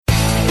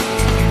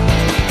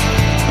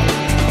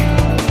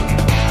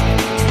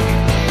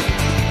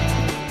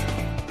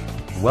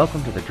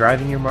Welcome to the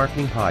Driving Your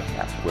Marketing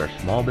Podcast, where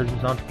small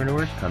business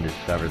entrepreneurs come to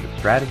discover the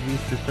strategies,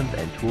 systems,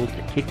 and tools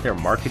to kick their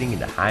marketing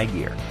into high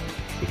gear.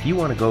 If you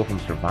want to go from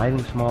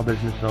surviving small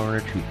business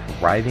owner to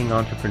thriving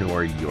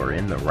entrepreneur, you're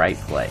in the right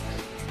place.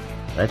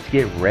 Let's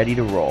get ready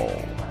to roll.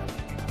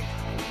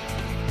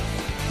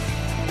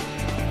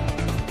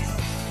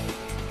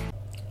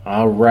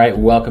 All right,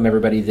 welcome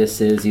everybody.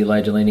 This is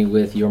Eli Delaney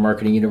with Your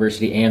Marketing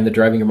University and the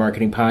Driving Your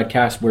Marketing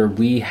Podcast, where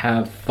we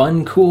have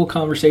fun, cool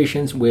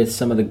conversations with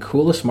some of the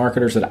coolest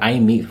marketers that I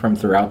meet from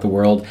throughout the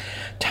world,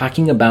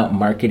 talking about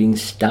marketing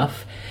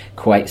stuff.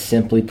 Quite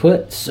simply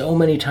put, so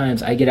many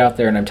times I get out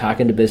there and I'm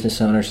talking to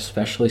business owners,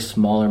 especially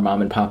smaller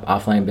mom and pop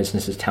offline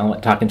businesses,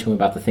 talking to them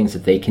about the things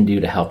that they can do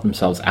to help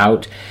themselves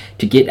out,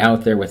 to get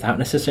out there without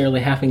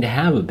necessarily having to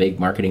have a big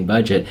marketing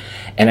budget.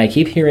 And I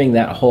keep hearing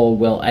that whole,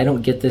 well, I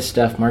don't get this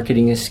stuff.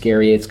 Marketing is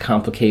scary. It's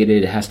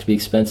complicated. It has to be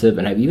expensive.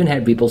 And I've even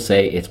had people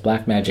say it's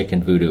black magic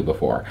and voodoo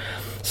before.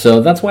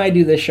 So that's why I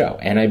do this show.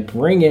 And I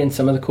bring in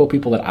some of the cool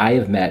people that I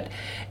have met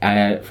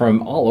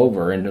from all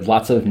over and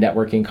lots of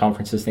networking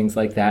conferences, things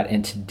like that.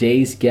 And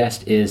today's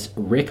guest is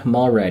Rick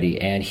Mulready.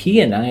 And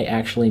he and I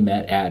actually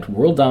met at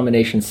World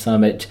Domination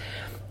Summit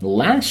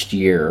last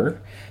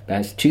year.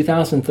 That's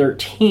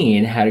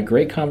 2013, had a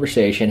great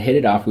conversation, hit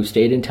it off. We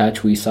stayed in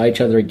touch. We saw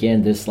each other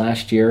again this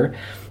last year,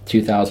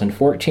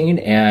 2014,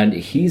 and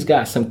he's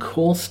got some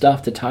cool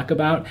stuff to talk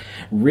about.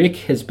 Rick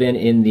has been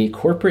in the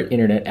corporate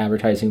internet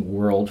advertising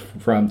world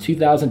from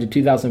 2000 to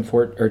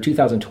 2004 or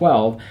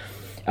 2012,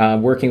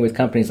 working with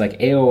companies like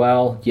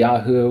AOL,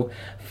 Yahoo,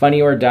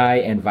 Funny or Die,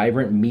 and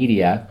Vibrant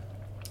Media.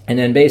 And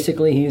then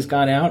basically he's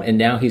gone out and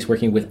now he's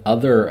working with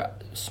other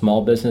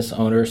small business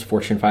owners,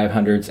 Fortune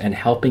 500s, and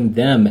helping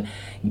them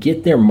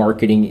get their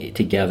marketing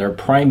together,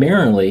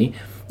 primarily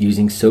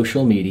using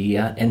social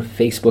media and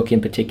Facebook in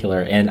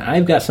particular. And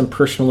I've got some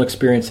personal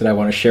experience that I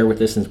want to share with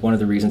this. And one of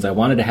the reasons I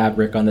wanted to have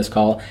Rick on this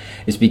call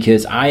is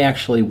because I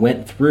actually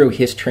went through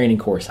his training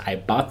course. I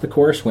bought the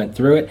course, went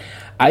through it.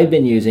 I've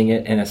been using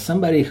it. And as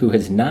somebody who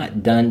has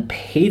not done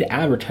paid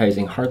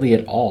advertising hardly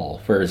at all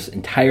for his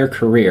entire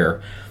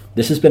career,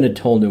 this has been a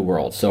total new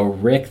world. So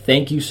Rick,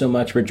 thank you so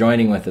much for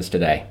joining with us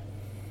today.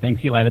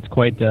 Thanks, Eli. That's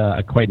quite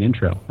an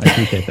intro. I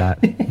appreciate that.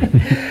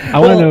 I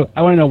want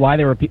to know why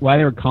they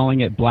were calling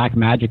it black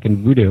magic and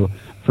voodoo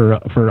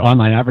for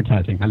online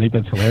advertising. I think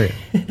that's hilarious.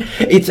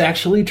 It's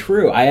actually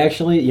true.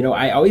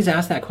 I always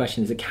ask that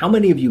question: is like, how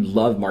many of you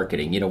love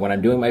marketing? When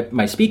I'm doing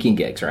my speaking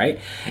gigs,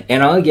 right?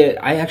 And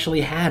I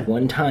actually had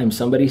one time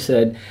somebody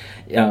said.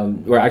 I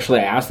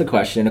asked the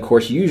question, and of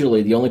course,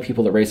 usually the only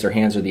people that raise their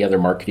hands are the other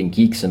marketing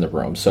geeks in the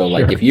room. So,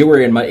 like, if you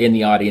were in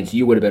the audience,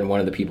 you would have been one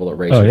of the people that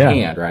raised your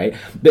hand, right?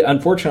 But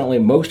unfortunately,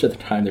 most of the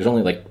time, there's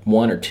only like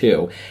one or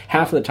two.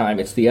 Half of the time,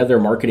 it's the other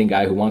marketing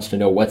guy who wants to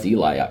know what's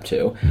Eli up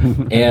to.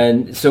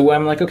 And so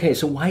I'm like, okay,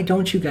 so why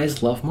don't you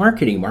guys love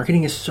marketing?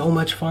 Marketing is so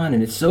much fun,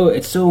 and it's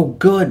so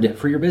good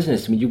for your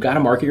business. I mean, you've got to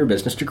market your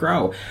business to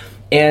grow.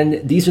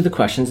 And these are the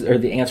questions or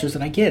the answers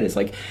that I get. It's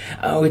like,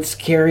 oh, it's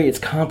scary, it's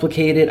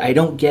complicated, I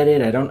don't get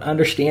it, I don't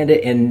understand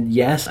it. And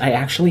yes, I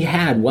actually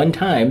had one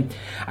time,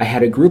 I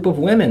had a group of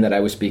women that I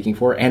was speaking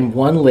for, and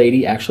one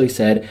lady actually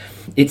said,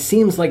 it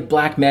seems like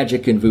black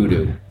magic and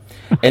voodoo.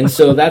 And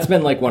so that's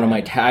been like one of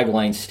my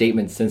tagline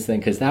statements since then,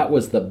 because that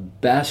was the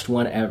best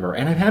one ever.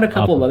 And I've had a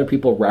couple of other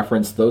people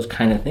reference those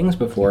kind of things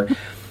before.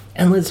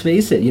 And let's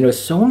face it,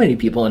 so many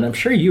people, and I'm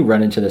sure you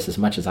run into this as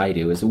much as I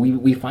do, is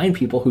we find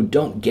people who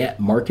don't get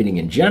marketing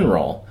in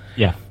general.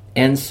 Yeah.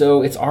 And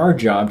so it's our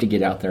job to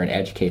get out there and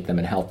educate them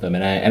and help them.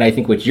 And I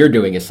think what you're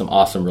doing is some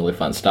awesome, really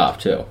fun stuff,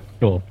 too.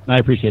 Cool. I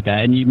appreciate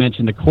that. And you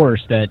mentioned the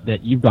course that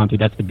you've gone through.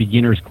 That's the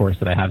beginner's course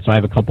that I have. So I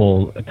have a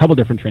couple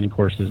different training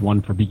courses,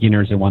 one for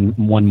beginners and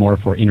one more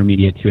for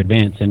intermediate to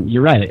advanced. And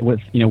you're right.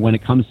 When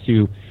it comes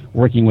to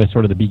working with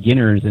sort of the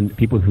beginners and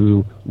people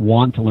who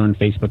want to learn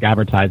Facebook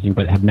advertising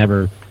but have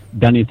never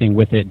done anything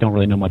with it, don't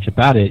really know much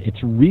about it,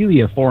 it's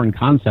really a foreign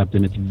concept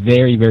and it's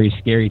very, very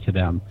scary to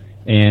them.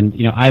 And,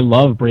 I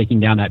love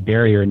breaking down that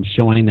barrier and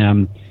showing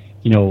them,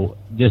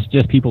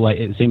 just people like,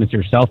 same as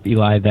yourself,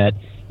 Eli, that,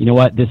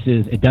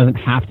 it doesn't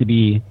have to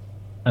be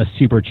a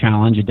super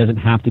challenge. It doesn't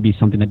have to be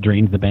something that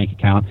drains the bank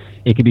account.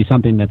 It could be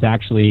something that's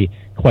actually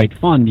quite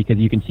fun because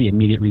you can see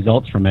immediate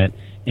results from it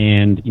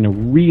and,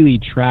 really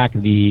track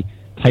the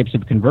types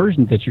of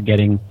conversions that you're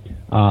getting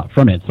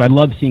from it. So I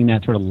love seeing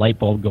that sort of light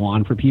bulb go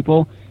on for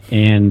people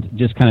and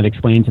just kind of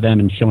explain to them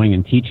and showing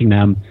and teaching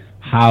them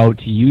how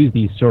to use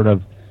these sort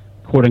of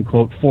quote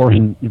unquote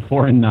foreign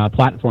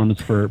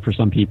platforms for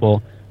some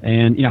people,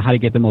 and how to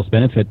get the most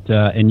benefit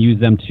and use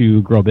them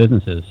to grow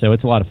businesses. So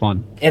it's a lot of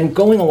fun. And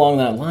going along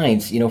that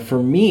lines,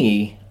 for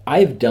me,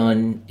 I've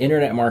done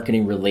internet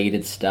marketing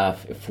related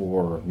stuff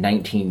for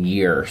 19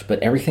 years, but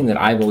everything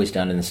that I've always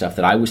done and the stuff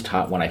that I was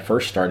taught when I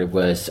first started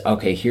was,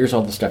 okay, here's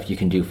all the stuff you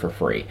can do for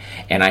free.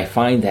 And I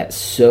find that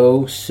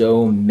so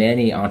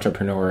many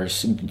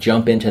entrepreneurs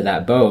jump into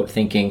that boat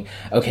thinking,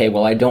 okay,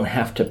 well, I don't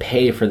have to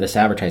pay for this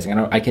advertising.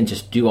 I can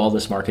just do all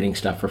this marketing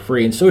stuff for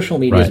free. And social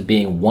media is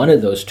being one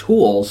of those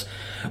tools,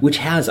 which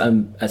has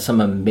some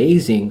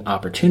amazing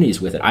opportunities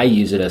with it. I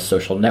use it as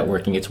social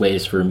networking. It's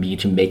ways for me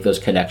to make those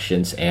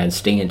connections and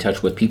stay in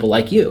touch with people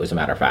like you, as a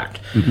matter of fact.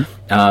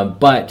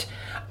 But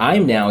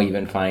I'm now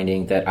even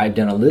finding that I've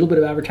done a little bit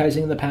of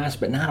advertising in the past,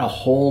 but not a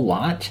whole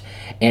lot.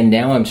 And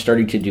now I'm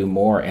starting to do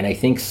more. And I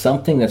think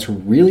something that's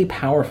really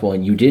powerful,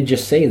 and you did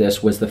just say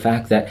this, was the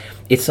fact that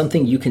it's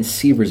something you can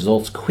see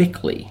results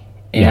quickly.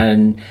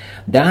 And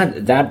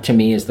that to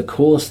me is the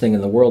coolest thing in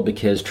the world,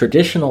 because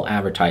traditional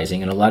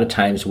advertising, and a lot of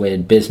times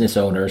when business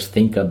owners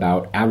think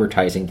about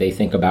advertising, they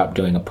think about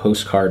doing a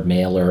postcard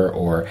mailer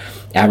or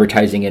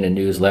advertising in a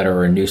newsletter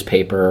or a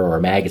newspaper or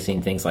a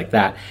magazine, things like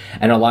that.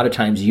 And a lot of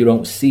times you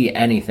don't see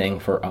anything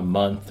for a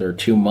month or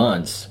 2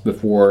 months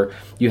before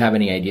you have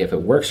any idea if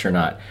it works or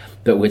not.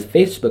 But with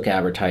Facebook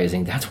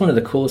advertising, that's one of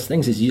the coolest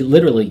things, is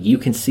you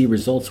can see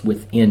results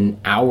within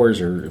hours,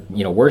 or,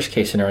 worst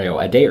case scenario,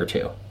 a day or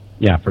two.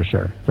 Yeah, for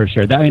sure.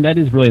 That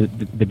is really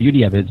the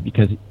beauty of it, is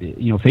because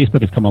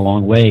Facebook has come a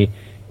long way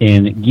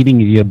in giving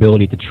you the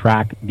ability to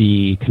track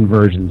the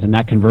conversions, and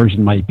that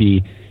conversion might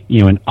be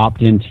an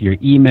opt-in to your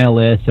email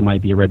list, it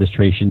might be a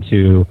registration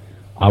to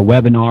a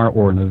webinar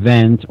or an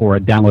event or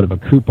a download of a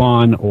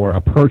coupon or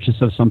a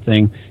purchase of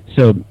something.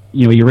 So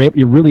you're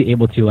really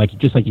able to,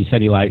 just like you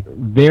said, Eli,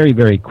 very,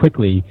 very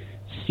quickly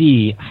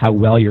see how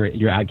well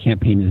your ad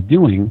campaign is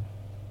doing.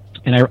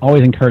 And I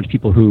always encourage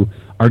people who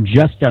are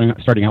just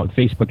starting out with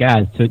Facebook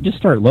ads to just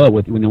start low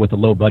with a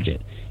low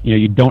budget.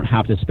 You don't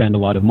have to spend a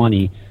lot of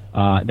money.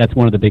 That's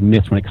one of the big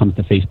myths when it comes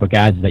to Facebook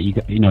ads, is that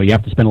you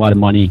have to spend a lot of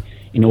money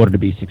in order to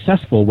be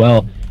successful.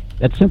 Well,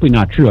 that's simply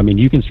not true. I mean,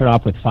 you can start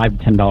off with $5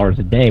 to $10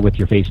 a day with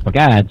your Facebook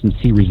ads and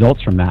see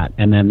results from that.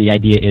 And then the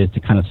idea is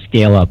to kind of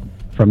scale up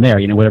from there.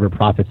 Whatever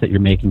profits that you're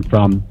making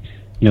from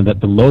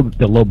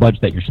the low budget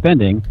that you're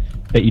spending,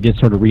 that you just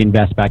sort of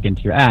reinvest back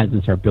into your ads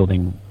and start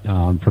building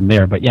from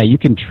there. But yeah, you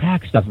can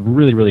track stuff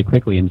really, really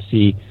quickly and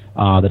see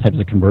the types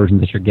of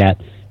conversions that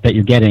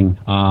you're getting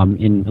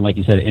in, like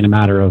you said, in a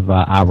matter of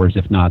hours,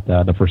 if not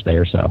the first day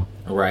or so.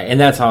 Right, and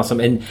that's awesome.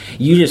 And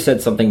you just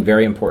said something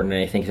very important,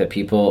 and I think that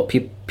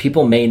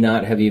people may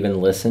not have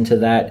even listened to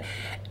that.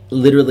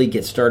 Literally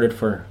get started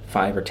for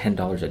 $5 or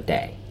 $10 a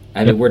day.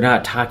 I mean, we're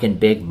not talking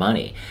big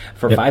money.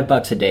 For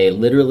 $5 a day,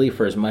 literally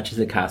for as much as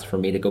it costs for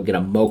me to go get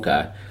a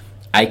mocha,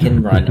 I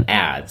can run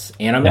ads.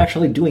 And I'm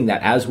actually doing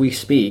that as we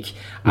speak.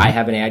 I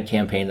have an ad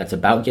campaign that's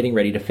about getting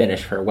ready to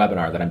finish for a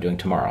webinar that I'm doing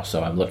tomorrow.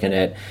 So I'm looking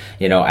at,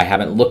 I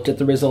haven't looked at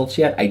the results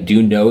yet. I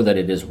do know that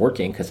it is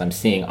working because I'm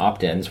seeing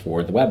opt-ins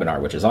for the webinar,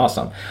 which is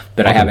awesome.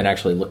 But I haven't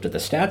actually looked at the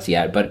stats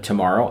yet. But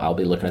tomorrow I'll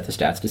be looking at the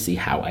stats to see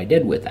how I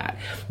did with that.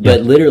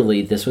 But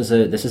literally, this is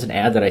an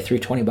ad that I threw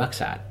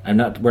 $20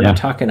 at. We're not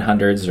talking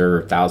hundreds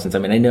or thousands. I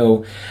mean, I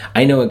know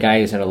a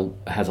guy who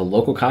has a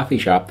local coffee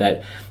shop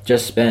that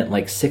just spent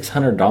like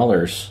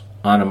 $600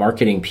 on a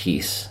marketing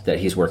piece that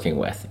he's working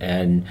with.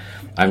 And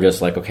I'm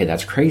just like, okay,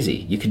 that's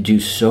crazy. You could do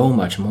so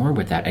much more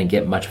with that and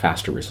get much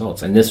faster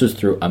results. And this was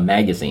through a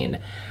magazine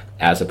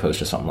as opposed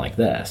to something like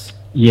this.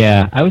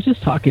 Yeah, I was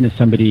just talking to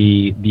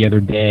somebody the other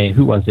day.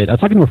 Who was it? I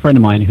was talking to a friend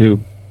of mine who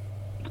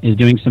is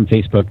doing some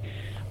Facebook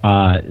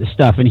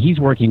stuff, and he's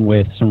working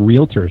with some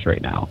realtors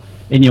right now.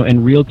 And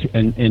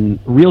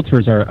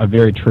realtors are a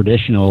very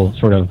traditional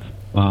sort of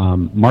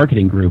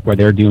marketing group, where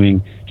they're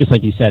doing, just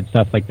like you said,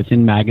 stuff like that's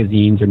in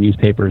magazines or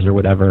newspapers or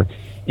whatever.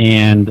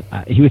 And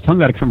he was telling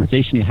me about a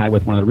conversation he had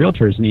with one of the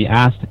realtors, and he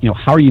asked,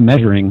 how are you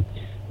measuring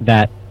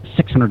that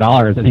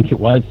 $600? I think it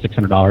was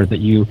 $600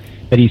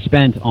 that he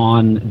spent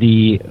on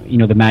the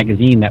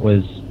magazine that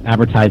was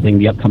advertising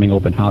the upcoming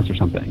open house or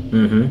something.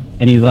 Mm-hmm.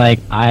 And he's like,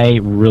 I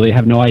really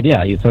have no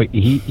idea. So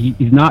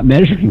he's not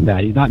measuring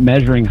that. He's not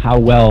measuring how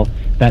well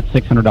that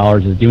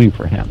 $600 is doing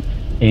for him.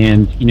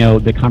 And,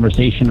 the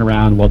conversation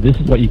around, well, this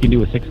is what you can do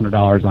with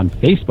 $600 on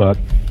Facebook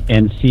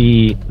and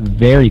see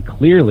very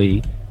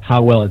clearly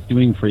how well it's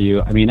doing for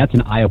you. I mean, that's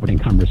an eye-opening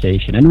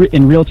conversation. And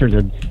realtors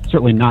are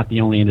certainly not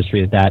the only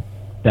industry that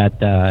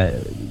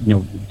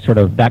sort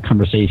of that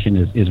conversation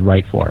is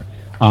right for.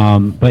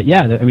 But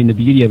yeah, I mean, the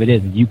beauty of it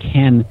is you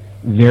can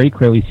very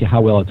clearly see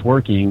how well it's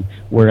working,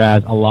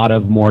 whereas a lot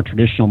of more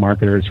traditional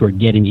marketers who are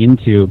getting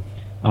into,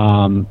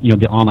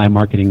 the online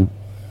marketing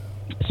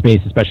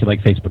space, especially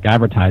like Facebook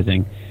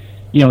advertising,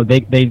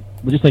 they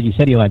just like you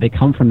said, Eli, they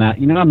come from that.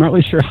 I'm not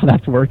really sure how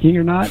that's working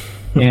or not.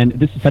 And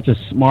this is such a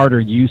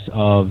smarter use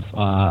of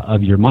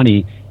your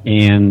money.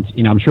 And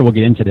I'm sure we'll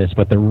get into this,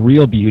 but the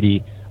real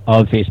beauty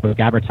of Facebook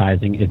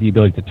advertising is the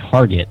ability to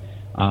target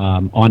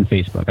on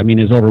Facebook. I mean,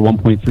 there's over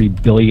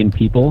 1.3 billion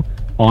people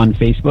on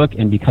Facebook,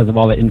 and because of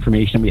all the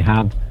information we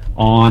have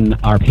on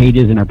our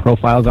pages and our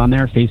profiles on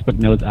there, Facebook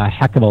knows a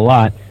heck of a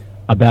lot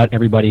about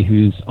everybody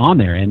who's on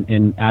there.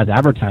 And as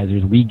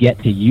advertisers, we get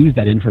to use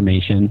that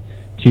information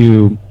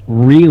to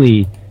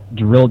really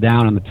drill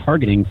down on the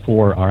targeting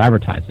for our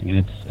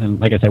advertising. And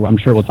like I said, I'm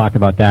sure we'll talk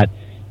about that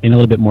in a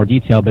little bit more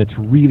detail, but it's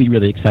really,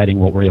 really exciting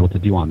what we're able to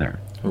do on there.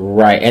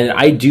 Right, and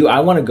I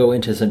want to go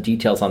into some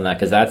details on that,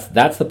 because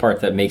that's the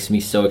part that makes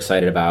me so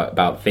excited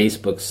about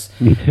Facebook's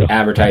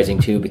advertising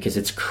too, because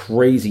it's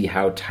crazy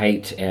how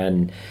tight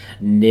and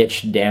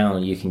niche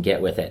down you can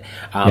get with it.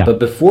 But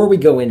before we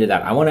go into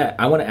that, I want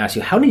to ask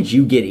you, how did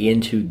you get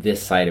into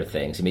this side of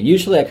things? I mean,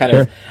 usually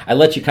I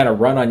let you kind of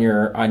run on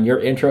your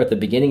intro at the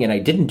beginning, and I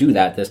didn't do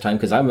that this time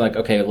because I'm like,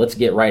 okay, let's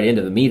get right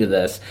into the meat of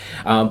this.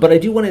 But I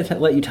do want to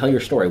let you tell your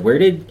story.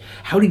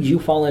 How did you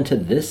fall into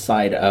this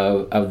side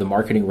of the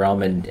marketing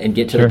realm and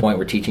get to the point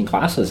where teaching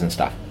classes and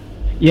stuff?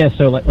 Yeah,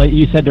 so like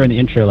you said during the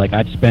intro, like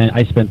I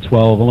spent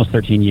 12, almost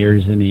 13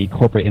 years in the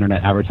corporate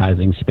internet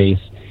advertising space,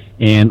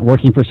 and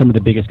working for some of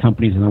the biggest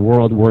companies in the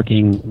world,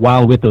 working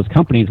with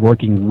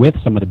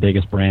some of the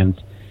biggest brands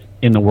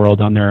in the world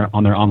on their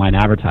online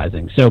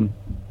advertising. So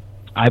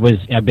I've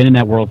been in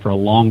that world for a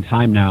long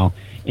time now,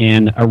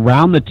 and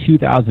around the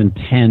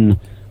 2010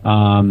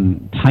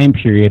 time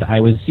period, I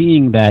was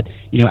seeing that,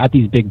 at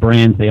these big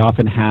brands, they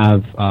often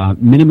have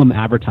minimum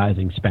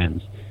advertising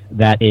spends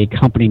that a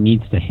company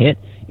needs to hit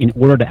in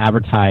order to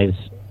advertise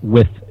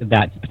with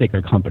that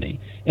particular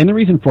company. And the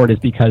reason for it is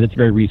because it's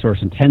very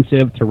resource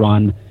intensive to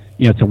run,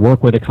 to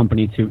work with a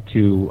company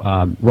to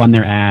run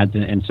their ads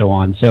and so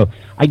on. So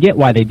I get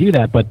why they do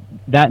that, but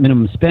that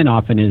minimum spend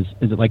often is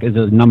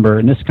a number,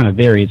 and this kind of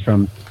varies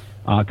from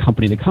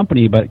company to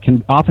company, but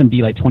can often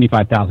be like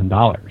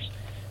 $25,000.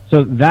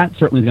 So that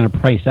certainly is going to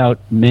price out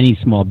many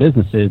small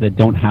businesses that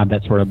don't have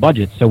that sort of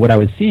budget. So what I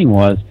was seeing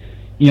was,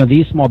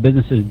 these small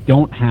businesses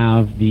don't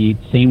have the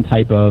same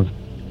type of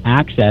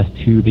access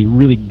to the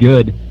really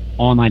good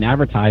online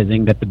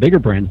advertising that the bigger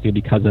brands do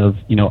because of,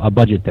 a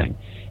budget thing.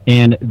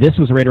 And this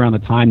was right around the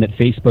time that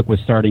Facebook was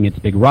starting its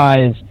big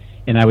rise,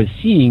 and I was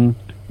seeing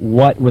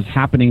what was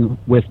happening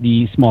with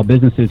the small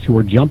businesses who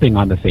were jumping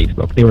onto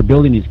Facebook. They were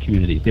building these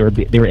communities. They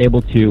were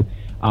able to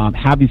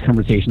have these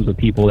conversations with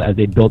people as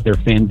they built their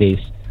fan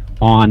base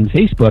on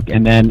Facebook.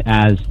 And then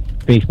as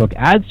Facebook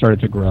ads started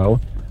to grow,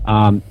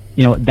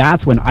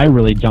 that's when I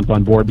really jumped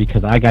on board,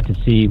 because I got to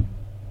see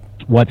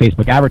what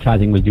Facebook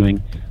advertising was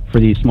doing for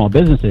these small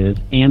businesses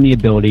and the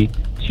ability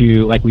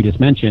to, like we just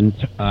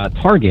mentioned,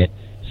 target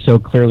so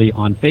clearly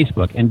on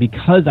Facebook. And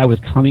because I was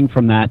coming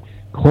from that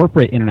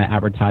corporate internet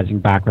advertising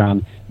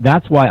background,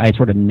 that's why I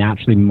sort of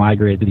naturally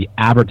migrated to the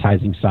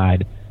advertising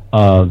side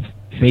of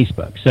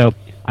Facebook. So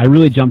I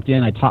really jumped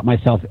in. I taught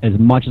myself as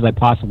much as I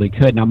possibly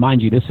could. Now,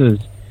 mind you, this is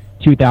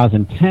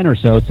 2010 or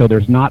so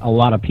there's not a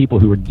lot of people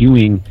who are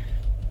doing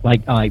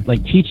like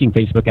teaching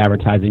Facebook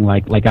advertising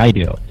like I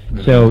do.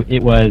 So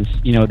it was,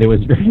 there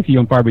was very few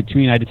and far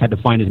between. I just had to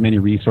find as many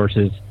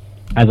resources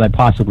as I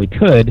possibly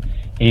could.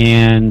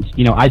 And,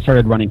 I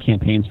started running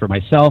campaigns for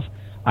myself.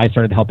 I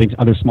started helping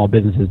other small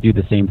businesses do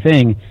the same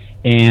thing.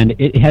 And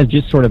it has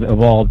just sort of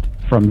evolved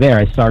from there.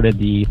 I started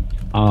the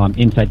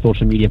Inside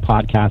Social Media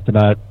podcast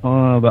about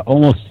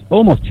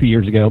almost 2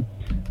 years ago.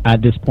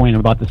 At this point, I'm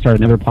about to start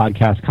another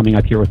podcast coming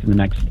up here within the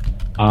next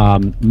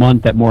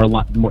month that more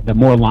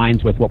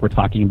aligns with what we're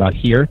talking about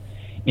here.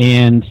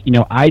 And,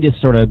 I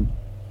just sort of,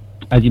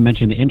 as you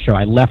mentioned in the intro,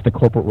 I left the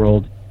corporate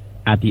world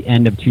at the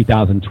end of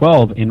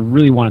 2012 and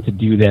really wanted to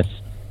do this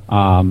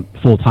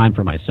full time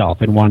for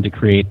myself, and wanted to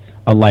create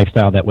a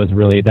lifestyle that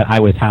I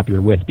was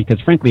happier with, because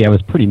frankly, I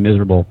was pretty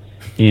miserable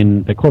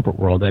in the corporate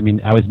world. I mean,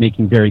 I was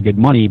making very good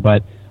money,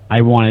 but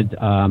I wanted,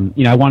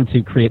 I wanted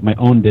to create my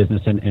own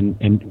business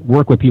and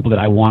work with people that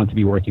I wanted to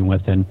be working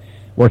with and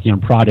working on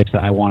projects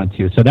that I wanted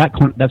to. So that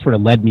sort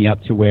of led me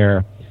up to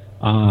where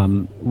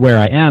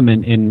I am.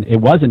 And it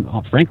wasn't,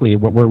 frankly,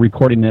 we're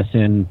recording this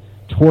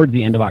towards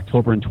the end of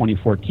October in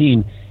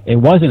 2014. It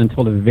wasn't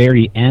until the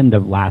very end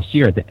of last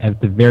year,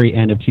 at the very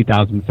end of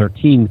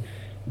 2013,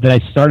 that I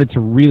started to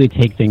really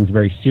take things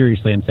very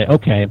seriously and say,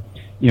 okay,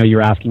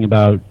 you're asking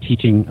about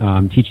teaching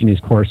these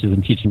courses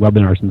and teaching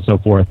webinars and so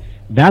forth.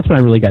 That's when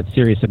I really got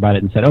serious about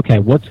it and said, okay,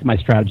 what's my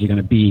strategy going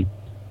to be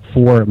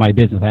for my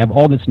business? I have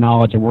all this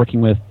knowledge. I'm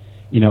working with,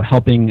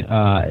 helping,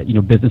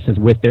 businesses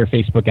with their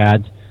Facebook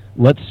ads.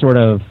 Let's sort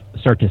of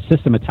start to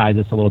systematize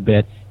this a little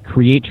bit,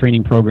 create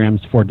training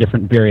programs for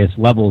different various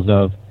levels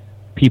of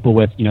people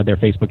with, their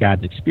Facebook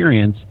ads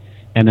experience.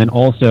 And then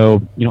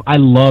also, I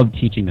love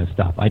teaching this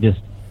stuff.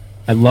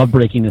 I love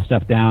breaking this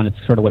stuff down. It's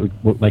sort of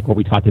what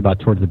we talked about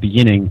towards the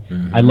beginning.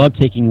 Mm-hmm. I love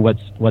taking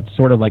what's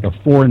sort of like a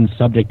foreign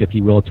subject, if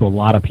you will, to a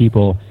lot of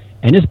people,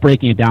 and just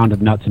breaking it down to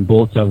the nuts and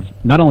bolts of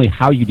not only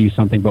how you do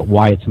something, but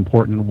why it's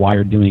important and why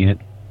you're doing it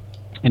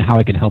and how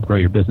it can help grow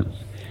your business.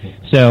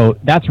 So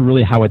that's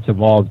really how it's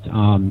evolved,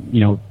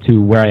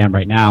 to where I am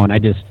right now. And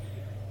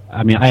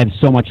I had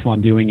so much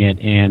fun doing it,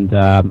 and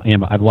I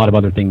have a lot of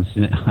other things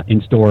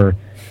in store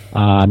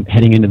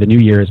heading into the new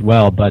year as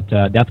well. But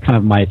that's kind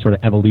of my sort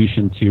of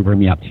evolution to bring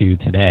me up to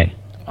today.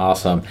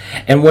 Awesome.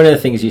 And one of the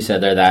things you said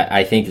there that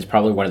I think is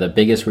probably one of the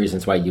biggest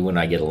reasons why you and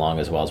I get along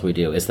as well as we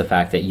do is the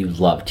fact that you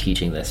love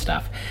teaching this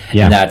stuff.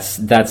 Yeah. And that's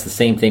the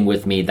same thing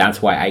with me.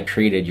 That's why I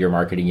created Your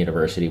Marketing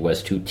University,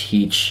 was to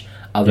teach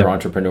other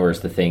entrepreneurs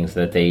the things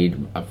that they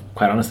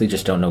quite honestly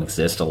just don't know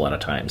exist a lot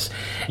of times.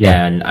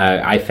 Yeah. And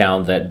I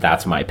found that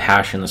that's my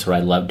passion. That's what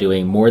I love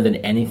doing. More than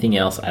anything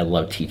else, I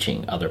love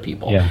teaching other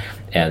people. Yeah.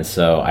 And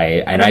so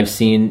I've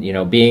seen,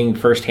 being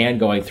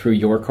firsthand going through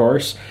your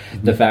course,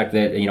 the fact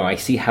that, I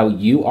see how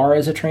you are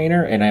as a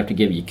trainer, and I have to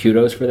give you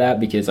kudos for that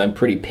because I'm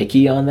pretty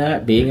picky on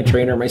that, being a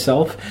trainer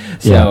myself.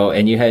 So,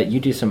 and you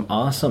do some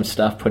awesome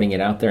stuff putting it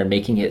out there and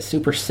making it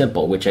super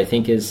simple, which I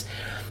think is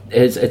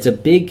it's a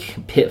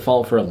big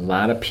pitfall for a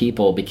lot of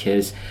people,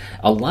 because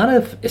a lot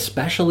of,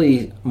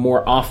 especially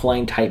more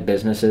offline type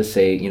businesses,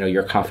 say,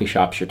 your coffee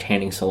shops, your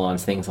tanning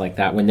salons, things like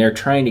that, when they're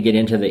trying to get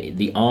into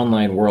the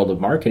online world of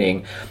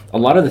marketing, a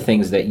lot of the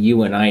things that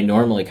you and I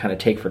normally kind of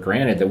take for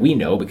granted that we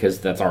know because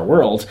that's our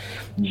world,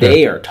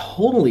 they are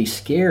totally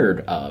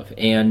scared of.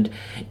 And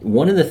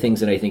one of the things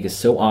that I think is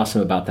so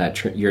awesome about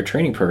that your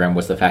training program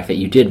was the fact that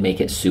you did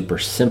make it super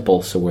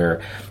simple. So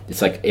where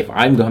it's like, if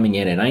I'm coming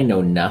in and I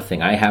know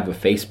nothing, I have a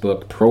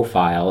Facebook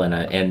profile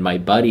and my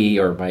buddy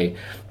or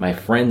my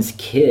friend's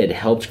kid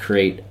helped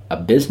create a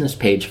business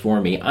page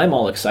for me, I'm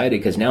all excited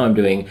because now I'm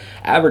doing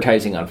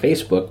advertising on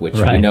Facebook, which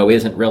I know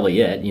isn't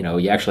really it.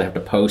 You actually have to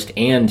post,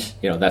 and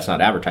that's not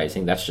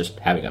advertising, that's just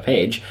having a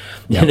page.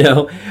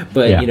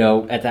 But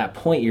at that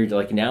point you're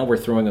like, now we're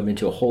throwing them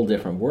into a whole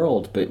different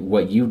world. But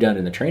what you've done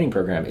in the training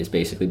program is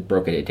basically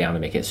broken it down to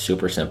make it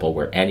super simple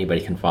where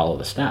anybody can follow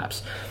the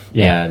steps.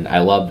 And I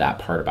love that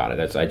part about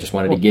it. I just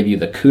wanted to give you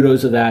the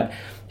kudos of that.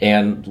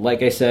 And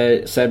like I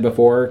said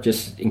before,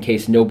 just in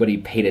case nobody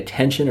paid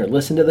attention or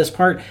listened to this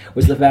part,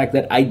 was the fact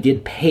that I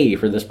did pay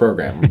for this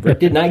program. Rick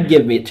did not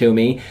give it to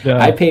me.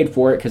 I paid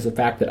for it because the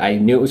fact that I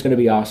knew it was going to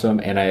be awesome,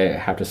 and I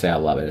have to say I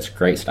love it. It's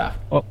great stuff.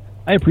 Well,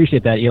 I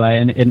appreciate that, Eli,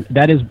 and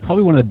that is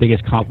probably one of the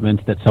biggest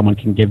compliments that someone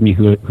can give me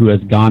who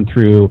has gone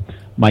through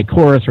my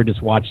course or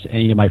just watched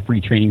any of my free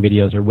training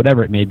videos or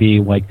whatever it may be.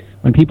 Like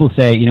when people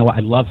say, I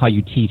love how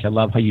you teach, I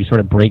love how you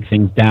sort of break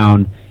things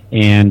down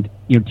and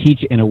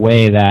teach in a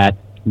way that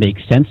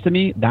makes sense to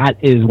me, that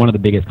is one of the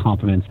biggest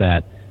compliments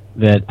that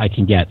I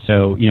can get.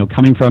 So,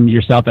 coming from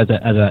yourself as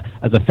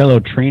a fellow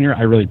trainer,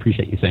 I really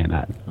appreciate you saying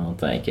that. Oh,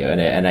 thank you,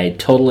 and I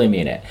totally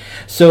mean it.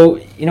 So,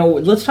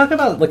 let's talk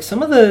about like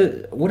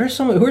who are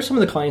some of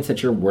the clients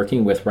that you're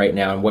working with right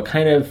now, and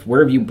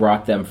where have you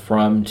brought them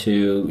from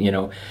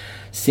to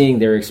seeing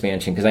their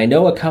expansion? Because I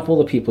know a couple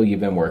of people you've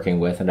been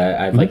working with, and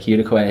I'd like you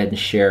to go ahead and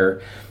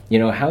share.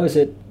 How is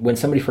it when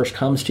somebody first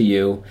comes to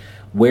you?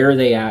 Where are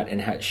they at,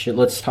 and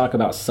let's talk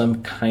about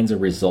some kinds of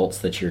results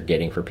that you're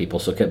getting for people,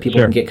 so people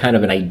can get kind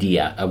of an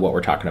idea of what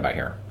we're talking about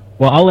here.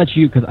 Well, I'll let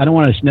you, because I don't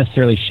want to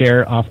necessarily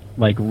share off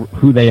like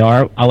who they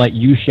are. I'll let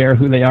you share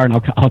who they are, and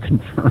I'll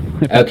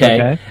confirm.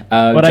 Okay.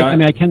 But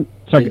I can.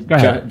 Sorry, go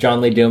ahead.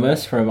 John Lee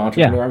Dumas from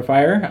Entrepreneur on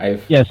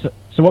Fire.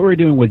 So what we were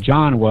doing with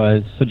John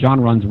was, John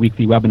runs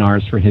weekly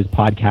webinars for his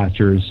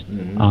podcasters,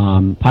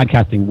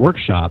 podcasting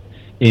workshop.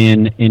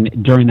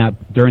 During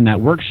that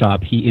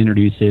workshop, he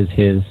introduces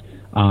his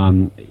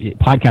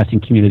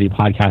podcasting community,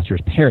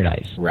 Podcasters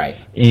Paradise. Right.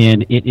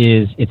 And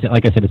it's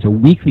like I said, it's a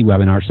weekly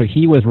webinar. So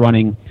he was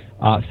running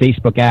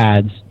Facebook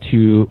ads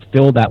to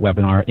fill that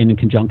webinar in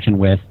conjunction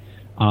with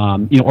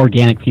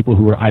organic people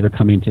who were either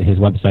coming to his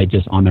website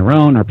just on their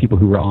own or people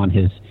who were on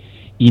his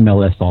email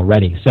list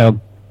already.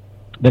 So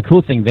the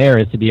cool thing there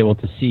is to be able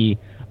to see,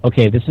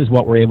 okay, this is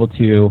what we're able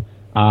to,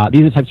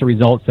 these are the types of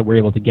results that we're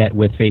able to get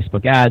with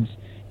Facebook ads.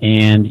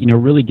 And,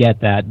 really get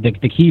that.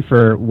 The key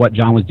for what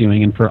John was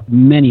doing, and for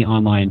many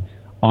online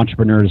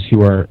entrepreneurs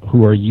who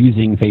are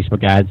using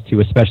Facebook ads to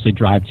especially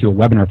drive to a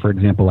webinar, for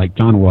example, like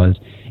John was,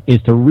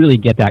 is to really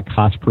get that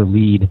cost per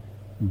lead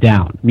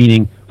down.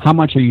 Meaning, how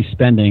much are you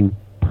spending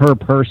per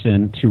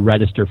person to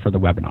register for the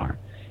webinar?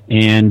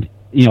 And,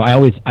 I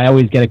always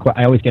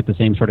get the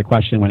same sort of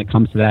question when it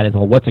comes to that is,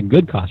 well, what's a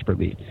good cost per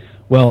lead?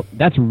 Well,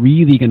 that's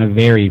really going to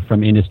vary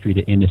from industry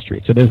to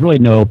industry. So there's really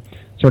no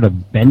sort of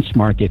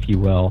benchmark, if you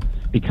will,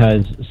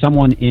 because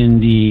someone in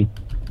the,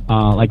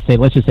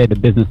 let's just say the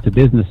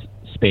business-to-business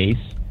space,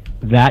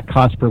 that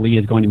cost per lead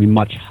is going to be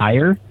much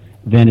higher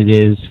than it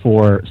is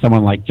for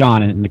someone like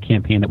John in the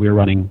campaign that we were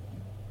running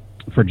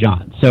for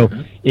John. So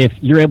if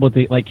you're able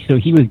to, so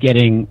he was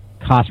getting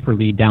cost per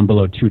lead down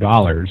below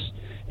 $2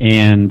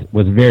 and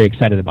was very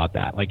excited about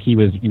that. He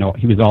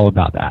was all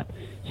about that.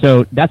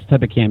 So that's the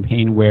type of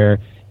campaign where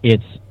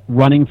it's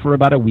running for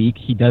about a week.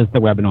 He does the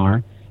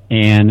webinar.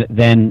 And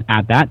then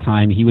at that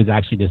time, he was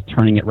actually just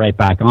turning it right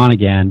back on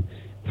again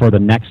for the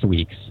next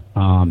week's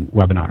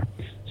webinar.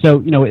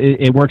 So,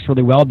 it works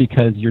really well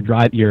because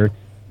you're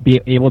be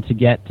able to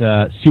get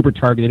super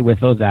targeted with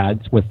those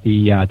ads with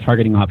the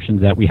targeting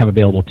options that we have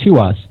available to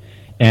us.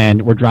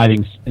 And we're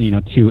driving,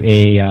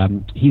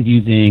 to he's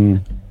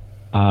using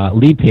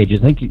lead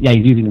pages.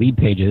 He's using lead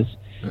pages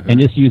and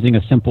just using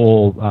a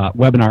simple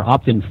webinar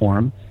opt-in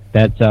form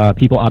that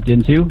people opt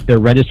into. They're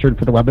registered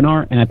for the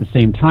webinar, and at the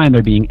same time,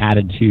 they're being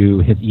added to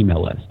his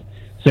email list.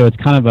 So it's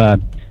kind of a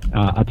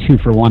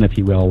 2-for-1, if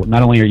you will.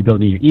 Not only are you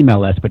building your email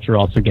list, but you're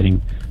also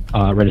getting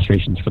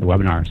registrations for the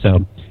webinar.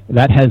 So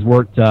that has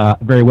worked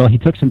very well. He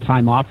took some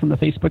time off from the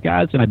Facebook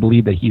ads, and I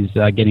believe that he's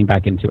getting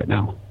back into it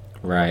now.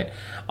 Right.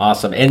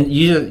 Awesome. And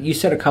you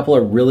said a couple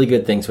of really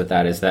good things with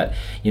that, is that,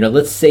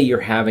 let's say you're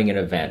having an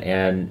event,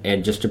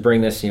 and just to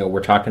bring this,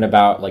 we're talking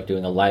about like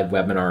doing a live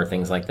webinar or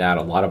things like that.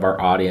 A lot of our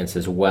audience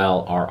as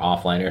well are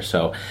offliners.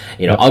 So,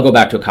 I'll go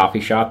back to a coffee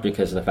shop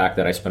because of the fact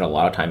that I spend a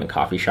lot of time in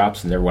coffee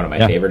shops, and they're one of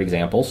my favorite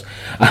examples.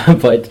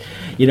 But,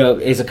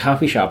 as a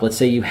coffee shop, let's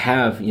say you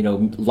have,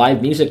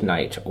 live music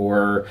night,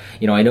 or,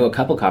 I know a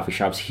couple coffee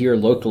shops here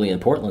locally in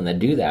Portland that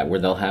do that, where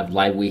they'll have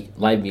live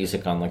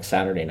music on like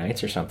Saturday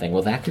nights or something.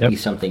 Well, that could be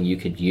something you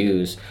could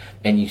use,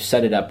 and you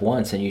set it up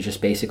once, and you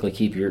just basically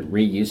keep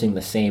reusing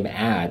the same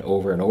ad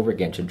over and over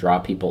again to draw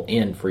people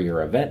in for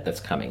your event that's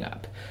coming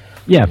up.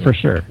 Yeah, for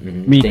sure. I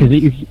mean, because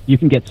you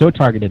can get so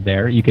targeted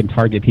there. You can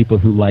target people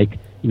who like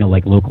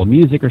local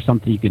music or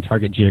something. You can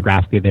target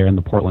geographically there in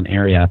the Portland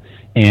area,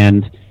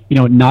 and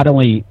not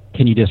only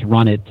can you just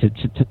run it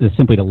to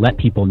simply to let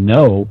people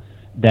know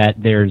that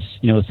there's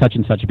such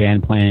and such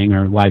band playing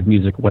or live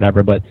music,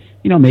 whatever, but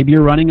maybe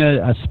you're running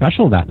a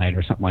special that night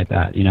or something like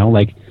that.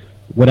 Like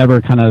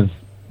whatever kind of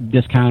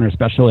discount or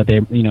special, if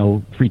they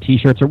free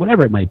T-shirts or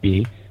whatever it might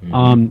be.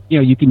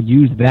 You can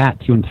use that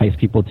to entice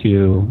people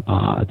to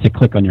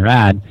click on your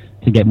ad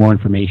to get more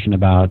information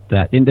about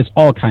that. And there's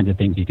all kinds of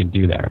things you can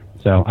do there.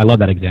 So I love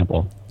that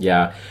example.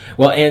 Yeah.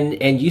 Well,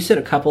 and you said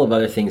a couple of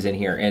other things in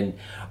here, and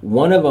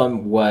one of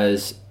them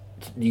was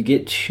you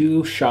get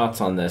two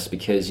shots on this,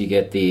 because you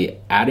get the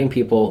adding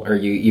people, or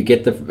you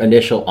get the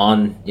initial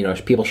on,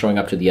 people showing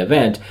up to the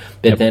event,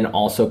 but then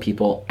also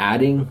people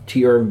adding to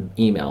your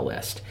email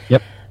list.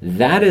 Yep.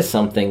 That is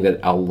something that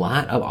a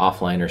lot of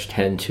offliners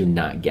tend to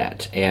not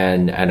get.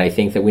 And I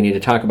think that we need to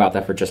talk about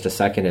that for just a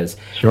second, is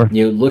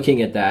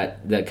looking at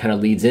that kind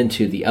of leads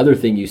into the other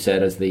thing you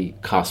said as the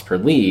cost per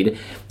lead.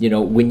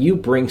 When you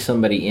bring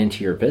somebody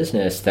into your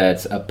business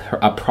that's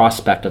a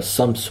prospect of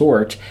some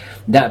sort,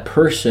 that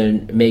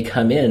person may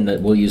come in,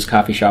 that we'll use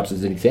coffee shops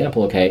as an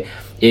example, okay?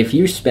 If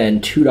you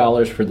spend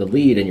 $2 for the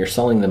lead and you're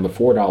selling them a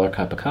 $4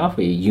 cup of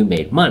coffee, you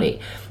made money.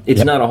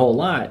 It's not a whole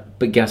lot,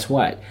 but guess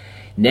what?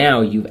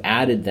 Now you've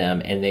added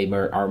them, and they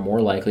are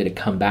more likely to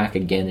come back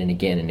again and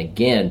again and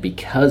again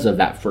because of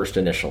that first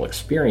initial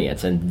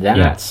experience, and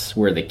that's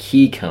where the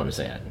key comes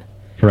in.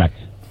 Correct.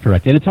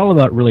 And it's all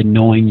about really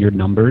knowing your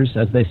numbers,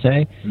 as they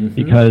say,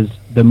 because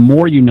the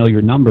more you know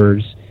your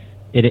numbers,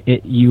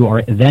 you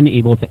are then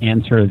able to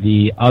answer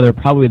the other,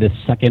 probably the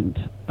second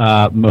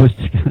most,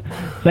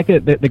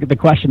 the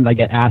question that I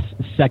get asked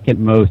second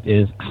most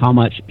is, how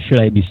much should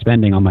I be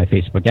spending on my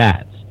Facebook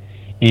ads?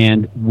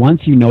 And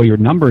once you know your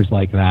numbers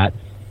like that,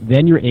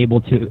 then you're able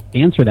to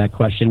answer that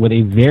question with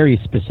a very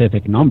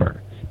specific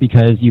number,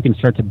 because you can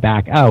start to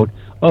back out,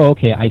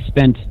 I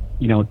spent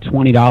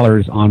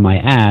 $20 on my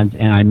ads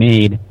and I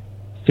made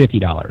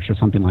 $50 or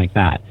something like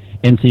that.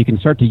 And so you can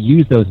start to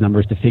use those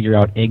numbers to figure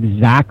out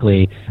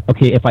exactly,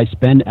 if I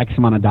spend X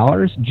amount of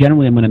dollars,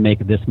 generally I'm going to make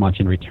this much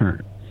in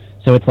return.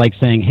 So it's like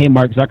saying, hey,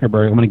 Mark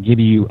Zuckerberg, I'm going to give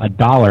you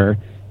 $1,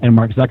 and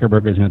Mark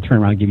Zuckerberg is going to turn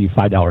around and give you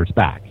 $5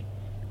 back.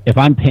 If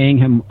I'm paying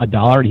him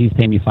 $1 and he's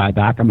paying me $5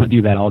 back, I'm going to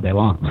do that all day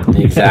long.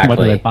 Exactly. As much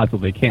as I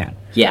possibly can.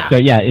 Yeah. So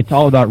it's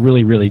all about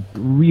really, really,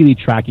 really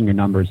tracking your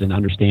numbers and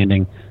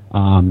understanding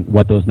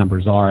what those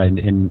numbers are,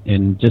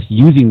 and just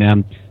using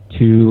them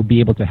to be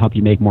able to help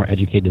you make more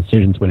educated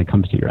decisions when it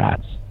comes to your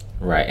ads.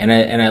 Right.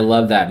 And I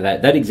love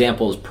that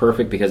example is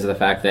perfect because of the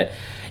fact that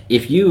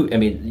if you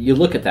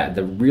look at that,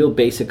 the real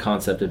basic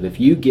concept of if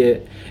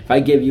I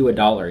give you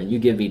 $1 and you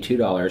give me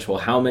 $2, well,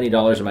 how many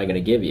dollars am I going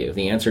to give you?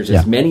 The answer is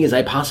as many as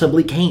I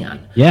possibly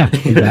can. Yeah,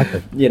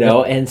 exactly.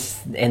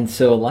 And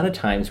so a lot of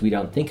times we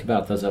don't think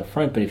about those up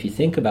front, but if you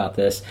think about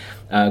this,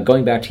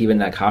 going back to even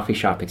that coffee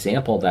shop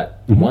example, that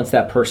once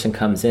that person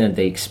comes in,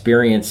 they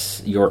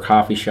experience your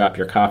coffee shop,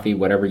 your coffee,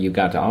 whatever you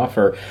got to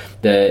offer,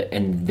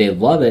 and they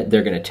love it,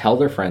 they're going to tell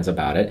their friends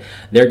about it,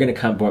 they're going to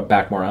come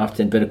back more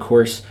often, but of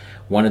course,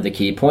 one of the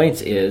key points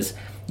is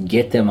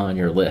get them on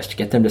your list.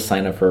 Get them to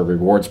sign up for a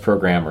rewards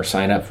program or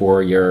sign up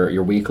for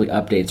your weekly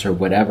updates or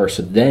whatever,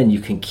 so then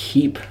you can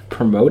keep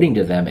promoting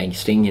to them and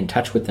staying in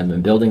touch with them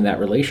and building that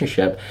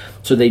relationship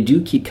so they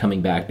do keep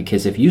coming back.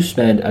 Because if you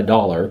spend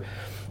 $1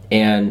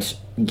 and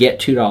get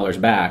 $2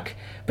 back,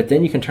 but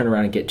then you can turn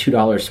around and get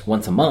 $2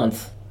 once a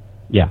month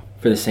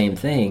for the same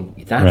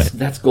thing,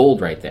 that's gold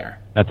right there.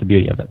 That's the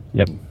beauty of it.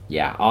 Yep.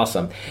 Yeah,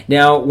 awesome.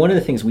 Now, one of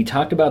the things, we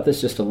talked about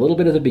this just a little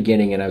bit at the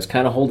beginning, and I was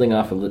kind of holding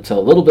off until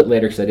a little bit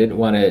later because I didn't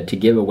want to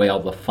give away all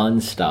the fun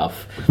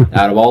stuff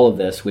out of all of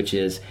this, which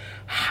is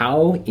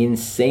how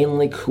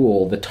insanely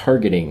cool the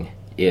targeting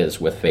is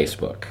with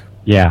Facebook.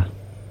 Yeah,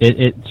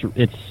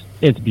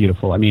 it's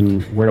beautiful. I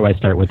mean, where do I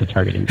start with the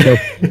targeting? So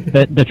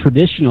the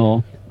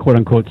traditional,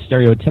 quote-unquote,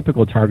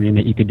 stereotypical targeting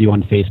that you could do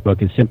on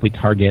Facebook is simply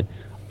target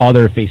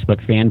other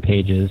Facebook fan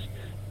pages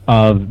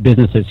of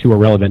businesses who are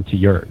relevant to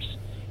yours.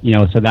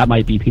 So that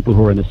might be people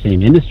who are in the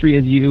same industry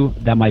as you.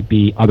 That might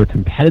be other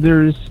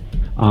competitors.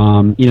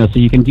 So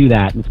you can do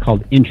that. It's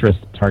called interest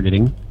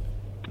targeting.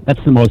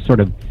 That's the most sort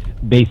of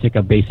basic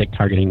of basic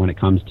targeting when it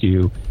comes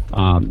to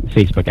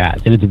Facebook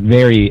ads. And it's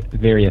very,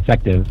 very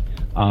effective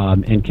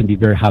and can be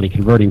very highly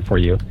converting for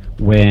you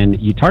when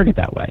you target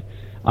that way.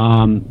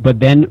 But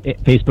then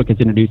Facebook has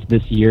introduced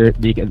this year,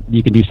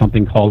 you can do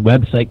something called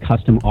website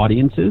custom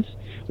audiences,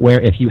 where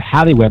if you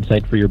have a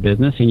website for your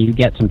business and you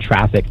get some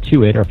traffic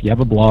to it, or if you have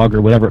a blog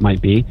or whatever it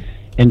might be,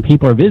 and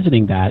people are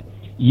visiting that,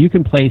 you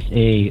can place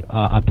a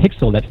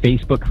pixel that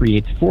Facebook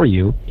creates for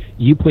you.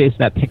 You place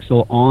that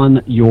pixel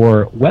on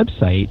your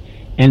website,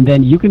 and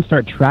then you can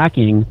start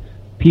tracking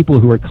people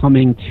who are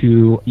coming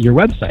to your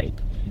website.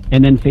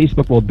 And then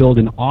Facebook will build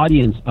an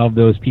audience of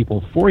those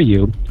people for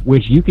you,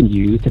 which you can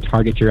use to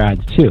target your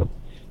ads to.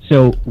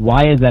 So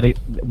why is that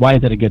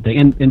a good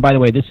thing? And by the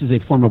way, this is a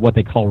form of what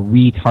they call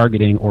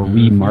retargeting or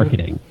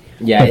remarketing.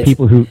 Yeah, so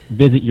people who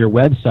visit your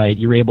website,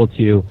 you're able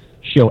to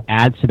show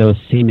ads to those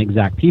same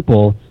exact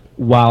people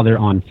while they're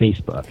on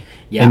Facebook.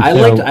 Yeah,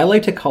 I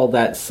like to call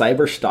that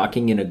cyber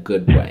stalking in a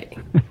good way.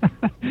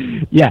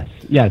 Yes.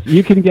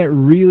 You can get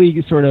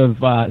really sort of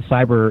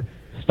cyber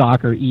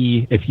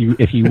stalker-y if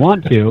you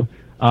want to.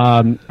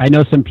 I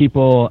know some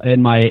people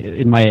in my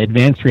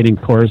advanced trading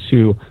course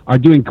who are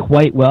doing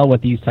quite well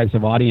with these types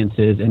of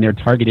audiences, and they're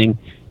targeting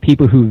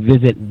people who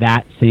visit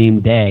that same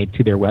day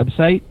to their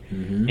website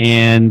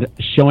and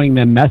showing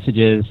them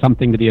messages,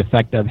 something to the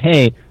effect of,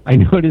 "Hey, I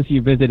noticed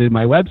you visited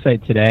my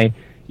website today.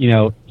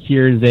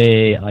 Here's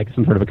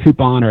some sort of a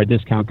coupon or a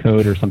discount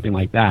code or something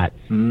like that."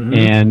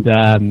 And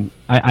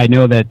I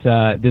know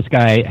that this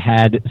guy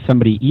had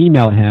somebody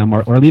email him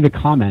or leave a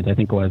comment, I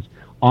think it was,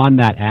 on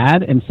that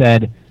ad and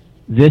said,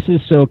 "This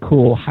is so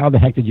cool. How the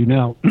heck did you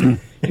know?"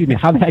 Excuse me.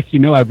 How the heck did you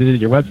know I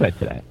visited your website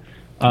today?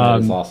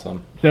 That is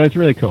awesome. So it's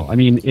really cool. I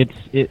mean,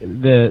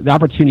 the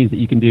opportunities that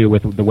you can do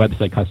with the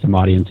website custom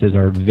audiences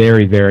are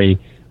very, very.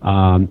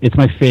 It's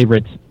my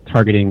favorite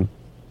targeting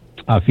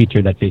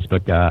feature that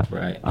Facebook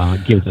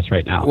gives us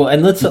right now. Well,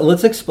 and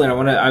let's explain. I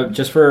want to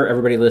just for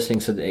everybody listening,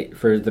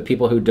 for the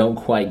people who don't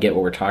quite get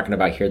what we're talking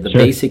about here, the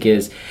basic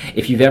is,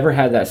 if you've ever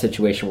had that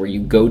situation where you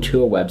go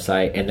to a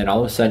website and then all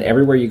of a sudden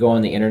everywhere you go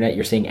on the internet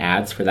you're seeing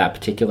ads for that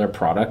particular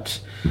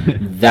product,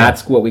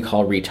 that's what we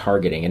call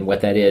retargeting. And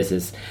what that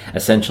is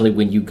essentially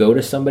when you go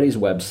to somebody's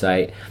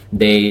website,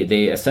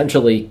 they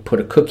essentially put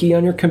a cookie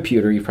on your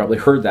computer. You've probably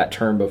heard that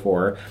term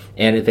before,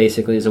 and it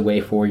basically is a way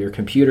for your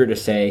computer to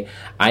say,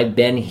 "I've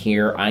been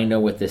here, I know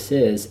what this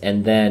is,"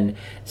 and then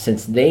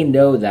since they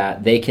know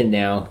that, they can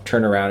now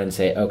turn around and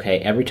say, "Okay,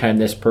 every time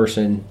this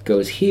person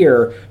goes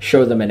here,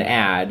 show them an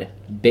ad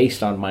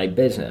based on my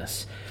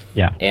business."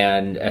 Yeah.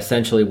 And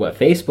essentially what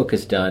Facebook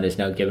has done is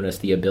now given us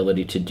the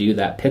ability to do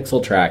that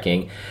pixel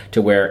tracking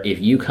to where if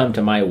you come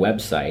to my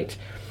website,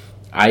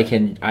 I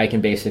can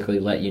basically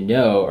let you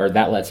know, or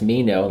that lets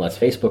me know and lets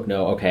Facebook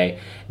know, okay,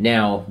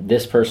 now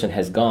this person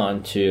has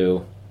gone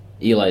to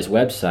Eli's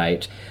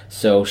website,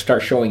 so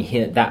start showing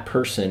that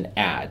person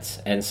ads.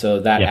 And so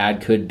that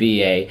ad could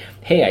be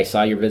 "Hey, I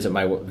saw your visit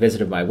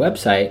of my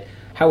website.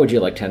 How would you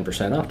like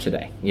 10% off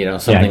today?"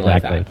 Something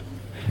like that.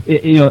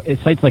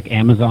 Sites like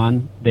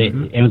Amazon,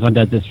 Amazon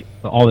does this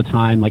all the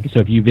time. Like, so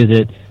if you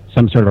visit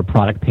some sort of a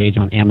product page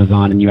on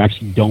Amazon and you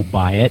actually don't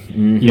buy it,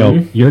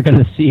 you're going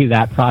to see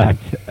that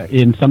product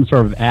in some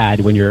sort of ad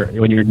when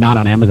you're not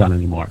on Amazon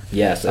anymore.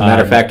 Yes, as a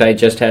matter of fact, I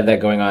just had that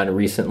going on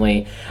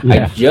recently.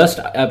 Yeah. I just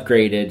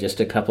upgraded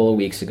just a couple of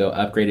weeks ago.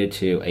 Upgraded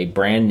to a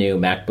brand new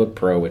MacBook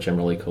Pro, which I'm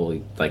really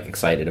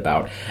excited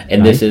about.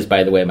 And This is,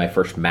 by the way, my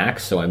first Mac,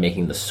 so I'm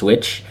making the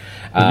switch.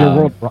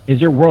 Is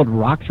your world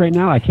rocked right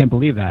now? I can't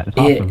believe that. It's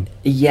awesome.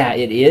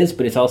 It is,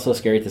 but it's also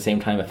scary at the same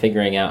time of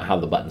figuring out how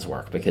the buttons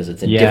work because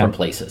it's in different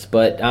places.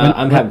 But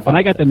I'm having fun. When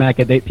I got the Mac,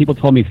 people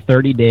told me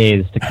 30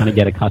 days to kind of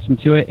get accustomed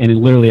to it, and it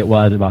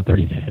was about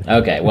 30 days.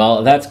 Okay,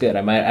 well, that's good.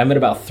 I'm at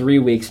about 3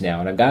 weeks now,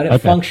 and I've got it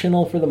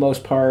functional for the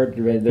most part.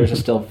 There's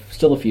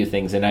still a few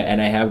things, and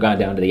I have gone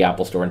down to the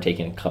Apple Store and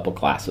taken a couple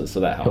classes, so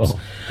that helps.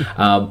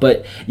 Cool.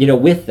 But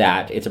with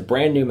that, it's a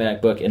brand new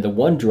MacBook, and the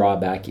one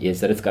drawback is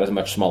that it's got a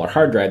much smaller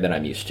hard drive than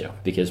I'm used to,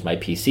 because my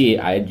PC,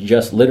 I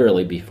just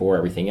literally, before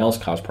everything else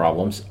caused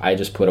problems, I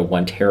just put a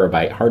 1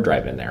 terabyte hard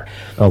drive in there.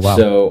 Oh, wow.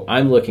 So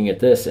I'm looking at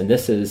this, and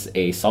this is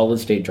a solid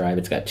state drive.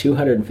 It's got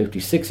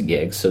 256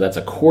 gigs, so that's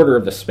a quarter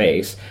of the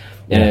space.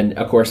 And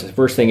of course, the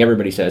first thing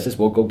everybody says is,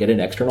 well, go get an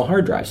external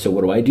hard drive. So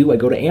what do? I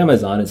go to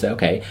Amazon and say,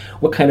 okay,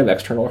 what kind of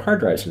external hard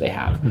drives do they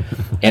have?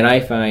 And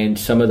I find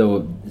some of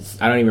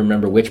I don't even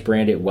remember which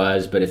brand it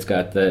was, but it's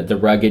got the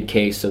rugged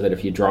case so that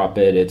if you drop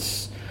it,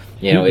 it's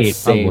it's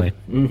safe.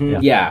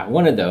 Yeah,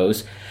 one of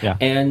those. Yeah.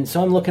 And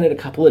so I'm looking at a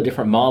couple of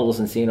different models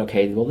and seeing,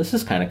 okay, well, this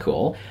is kind of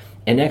cool.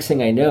 And next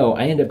thing I know,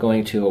 I end up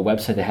going to a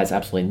website that has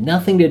absolutely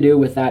nothing to do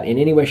with that in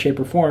any way, shape,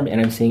 or form,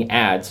 and I'm seeing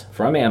ads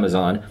from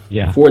Amazon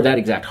for that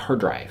exact hard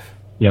drive.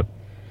 Yep.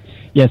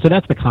 Yeah, so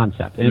that's the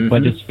concept.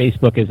 But just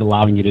Facebook is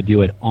allowing you to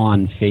do it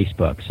on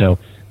Facebook. So,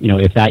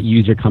 if that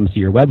user comes to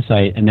your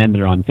website and then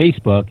they're on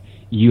Facebook,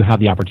 you have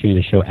the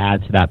opportunity to show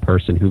ads to that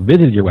person who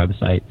visited your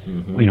website,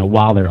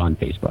 while they're on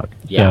Facebook.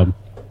 Yeah.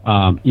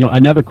 So,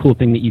 another cool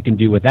thing that you can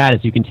do with that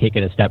is you can take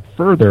it a step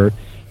further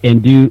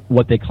and do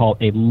what they call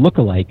a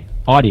lookalike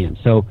audience.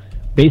 So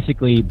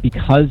basically,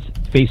 because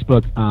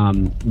Facebook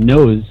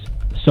knows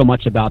so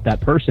much about that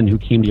person who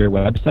came to your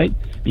website,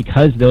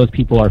 because those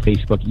people are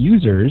Facebook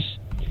users,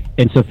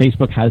 and so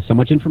Facebook has so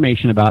much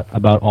information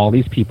about all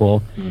these people,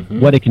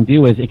 what it can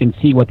do is it can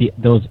see what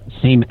those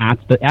same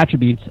the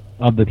attributes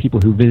of the people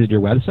who visit your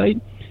website.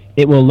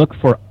 It will look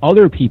for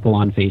other people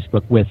on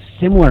Facebook with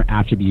similar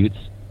attributes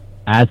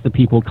as the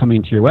people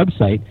coming to your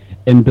website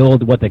and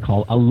build what they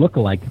call a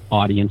lookalike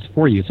audience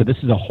for you. So this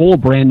is a whole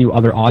brand new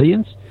other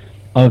audience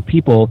of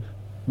people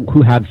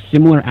who have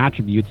similar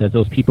attributes as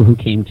those people who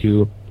came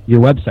to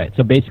your website.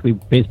 So basically,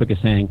 Facebook is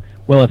saying,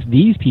 well, if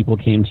these people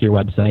came to your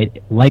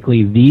website,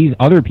 likely these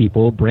other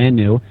people, brand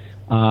new,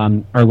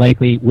 are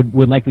likely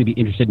would likely be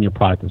interested in your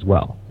product as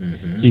well. So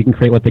you can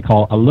create what they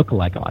call a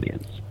lookalike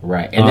audience.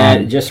 Right, and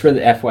that, just for the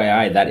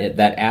FYI,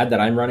 that ad that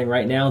I'm running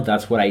right now,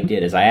 that's what I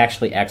did. Is I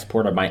actually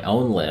exported my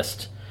own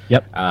list.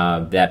 Yep.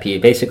 That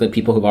basically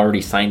people who've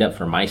already signed up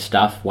for my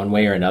stuff one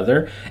way or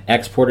another,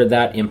 exported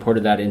that,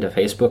 imported that into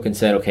Facebook, and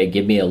said, okay,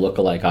 give me a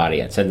lookalike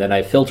audience. And then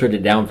I filtered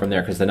it down from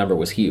there because the number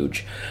was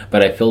huge.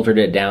 But I filtered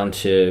it down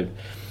to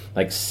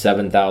like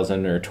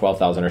 7,000 or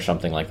 12,000 or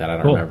something like that. I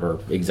don't remember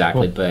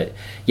exactly. Cool. But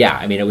yeah,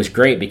 I mean, it was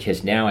great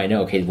because now I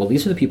know, okay, well,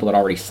 these are the people that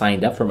already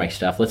signed up for my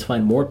stuff. Let's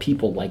find more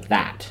people like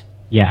that.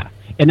 Yeah.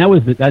 And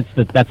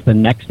that's the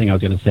next thing I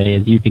was going to say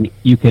is you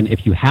can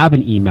if you have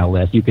an email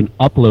list, you can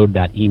upload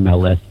that email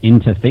list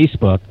into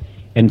Facebook,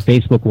 and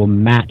Facebook will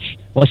match.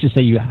 Well, let's just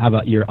say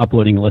you're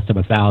uploading a list of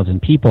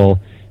 1,000 people.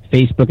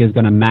 Facebook is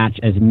going to match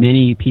as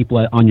many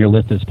people on your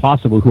list as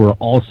possible who are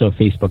also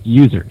Facebook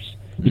users,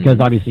 because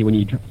obviously when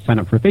you sign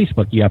up for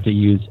Facebook, you have to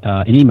use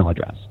an email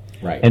address.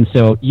 Right. And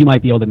so you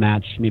might be able to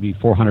match maybe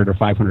 400 or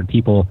 500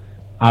 people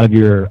out of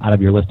your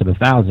list of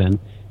 1,000.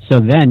 So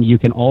then you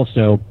can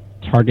also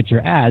target your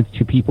ads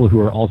to people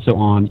who are also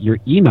on your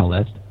email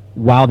list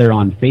while they're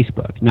on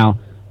Facebook. Now,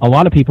 a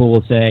lot of people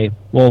will say,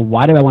 well,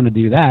 why do I want to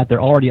do that?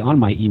 They're already on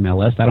my email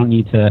list. I don't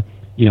need to,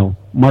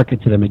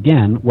 market to them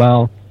again.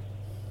 Well,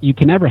 you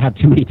can never have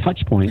too many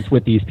touch points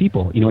with these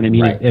people. You know what I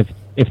mean? Right.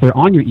 If they're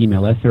on your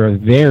email list, they're a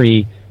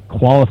very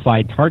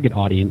qualified target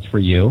audience for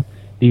you.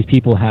 These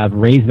people have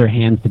raised their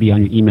hands to be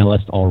on your email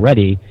list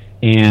already.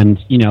 And,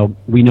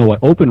 we know what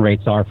open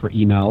rates are for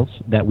emails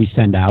that we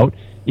send out.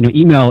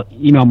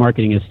 Email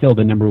marketing is still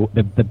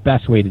the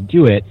best way to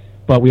do it,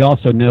 but we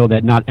also know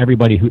that not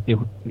everybody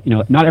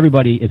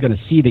is going to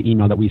see the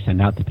email that we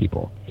send out to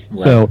people.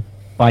 Right. So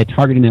by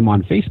targeting them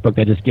on Facebook,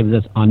 that just gives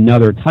us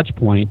another touch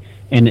point.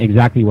 And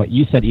exactly what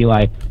you said,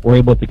 Eli, we're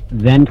able to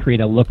then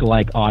create a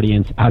lookalike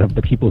audience out of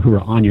the people who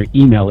are on your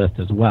email list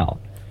as well.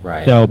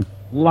 Right. So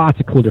lots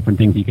of cool different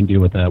things you can do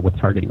with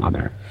targeting on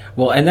there.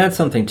 Well, and that's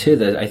something too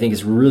that I think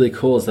is really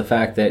cool is the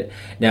fact that,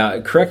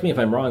 now correct me if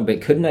I'm wrong, but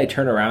couldn't I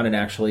turn around and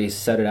actually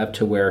set it up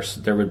to where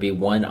there would be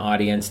one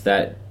audience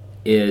that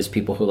is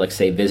people who, like,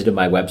 say, visited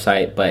my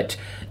website but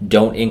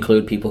don't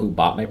include people who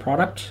bought my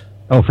product?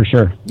 Oh, for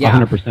sure. Yeah.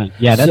 100%.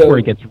 Yeah, that's where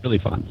it gets really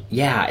fun.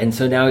 Yeah, and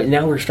so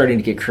now we're starting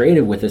to get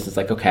creative with this. It's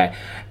like, okay,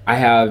 I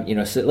have,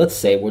 so let's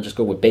say we'll just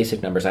go with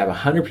basic numbers. I have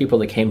 100 people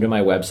that came to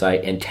my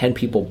website and 10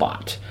 people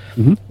bought.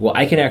 Well,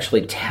 I can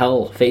actually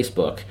tell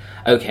Facebook,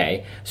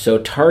 okay, so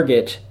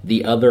target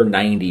the other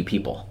 90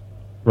 people.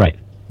 Right.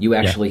 You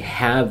actually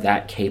have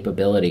that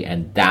capability,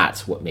 and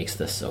that's what makes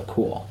this so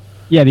cool.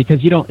 Yeah, because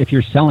if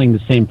you're selling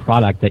the same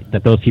product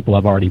that those people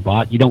have already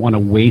bought, you don't want to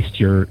waste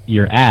your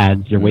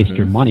ads, waste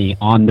your money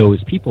on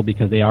those people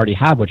because they already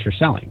have what you're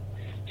selling.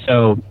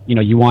 So,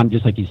 you want,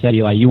 just like you said,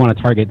 Eli, you want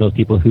to target those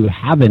people who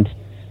haven't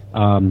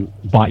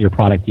bought your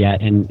product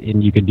yet,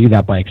 and you can do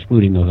that by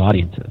excluding those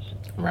audiences.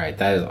 Right,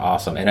 that is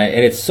awesome, and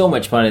it's so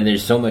much fun, and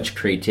there's so much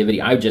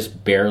creativity. I'm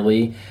just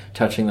barely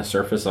touching the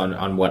surface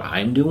on what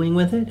I'm doing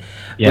with it.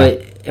 Yeah.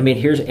 But I mean,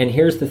 here's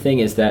the thing: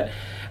 is that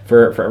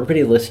for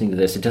everybody listening to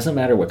this, it doesn't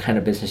matter what kind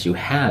of business you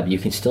have, you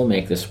can still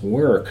make this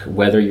work.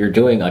 Whether you're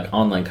doing like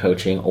online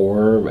coaching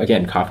or,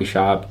 again, coffee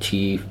shop,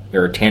 tea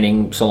or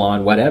tanning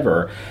salon,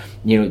 whatever.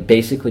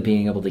 Basically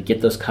being able to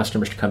get those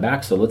customers to come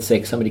back. So let's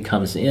say somebody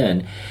comes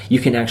in, you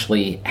can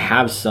actually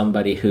have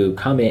somebody who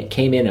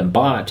came in and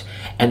bought,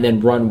 and then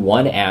run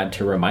one ad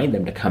to remind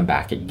them to come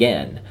back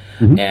again.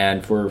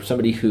 And for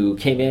somebody who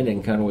came in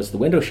and kind of was the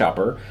window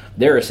shopper,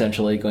 they're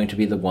essentially going to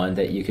be the one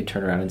that you could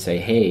turn around and say,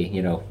 hey,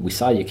 we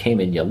saw you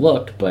came in, you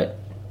looked, but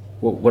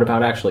what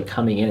about actually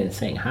coming in and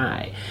saying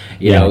hi?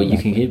 You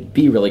can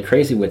be really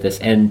crazy with this.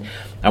 And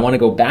I want to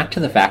go back to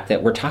the fact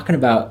that we're talking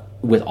about,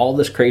 with all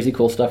this crazy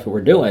cool stuff that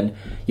we're doing,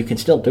 you can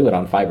still do it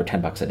on $5 or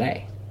 $10 a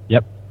day.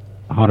 Yep,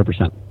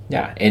 100%.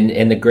 Yeah,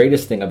 and the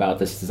greatest thing about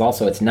this is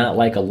also it's not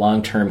like a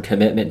long-term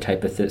commitment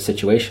type of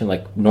situation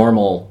like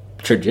normal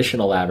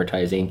traditional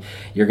advertising.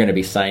 You're going to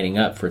be signing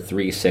up for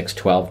 3, 6,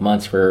 12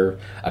 months for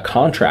a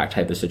contract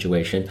type of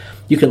situation.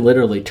 You can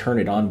literally turn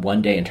it on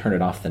one day and turn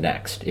it off the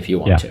next if you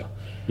want to.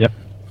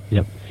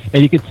 Yep.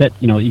 And you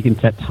can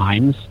set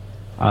times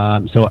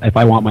So if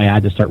I want my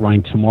ad to start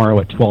running tomorrow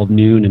at 12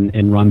 noon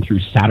and run through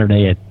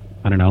Saturday at,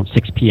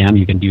 6 p.m.,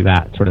 you can do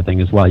that sort of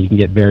thing as well. You can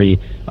get very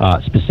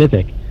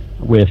specific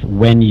with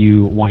when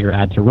you want your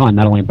ad to run,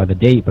 not only by the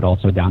date, but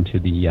also down to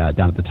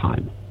the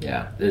time.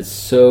 Yeah, it's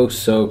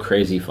so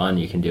crazy fun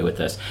you can do with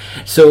this.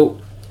 So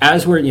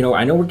as we're,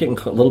 I know we're getting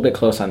a little bit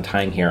close on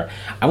time here.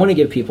 I want to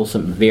give people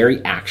some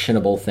very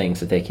actionable things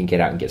that they can get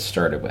out and get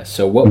started with.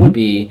 So what would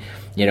be,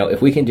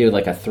 if we can do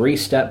like a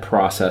 3-step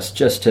process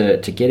just to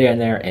get in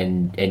there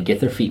and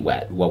get their feet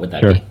wet, what would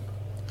that be?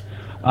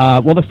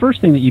 Well, the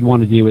first thing that you'd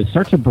want to do is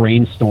start to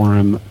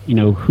brainstorm,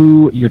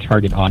 who your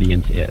target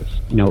audience is.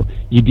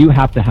 You do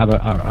have to have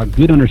a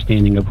good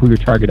understanding of who your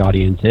target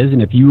audience is.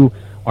 And if you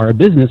are a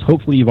business,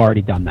 hopefully you've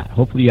already done that.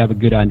 Hopefully you have a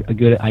good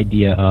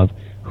idea of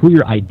who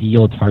your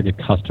ideal target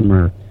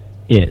customer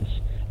is.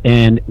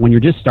 And when you're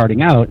just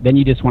starting out, then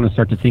you just want to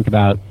start to think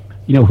about,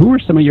 who are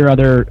some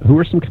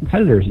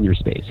competitors in your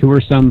space? Who are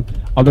some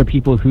other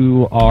people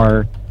who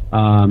are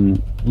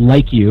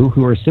like you,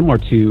 who are similar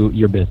to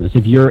your business?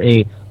 If you're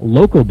a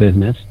local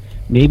business,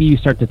 maybe you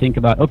start to think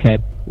about, okay,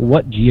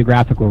 what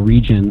geographical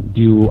region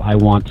do I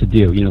want to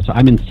do? So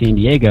I'm in San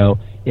Diego.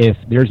 If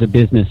there's a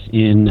business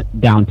in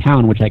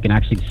downtown, which I can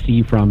actually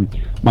see from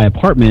my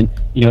apartment,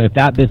 if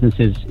that business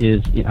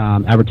is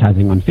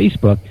advertising on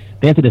Facebook,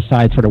 they have to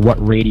decide sort of what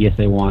radius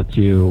they want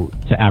to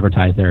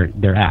advertise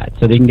their ad.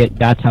 So they can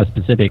that's how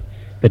specific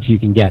that you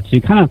can get. So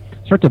you kind of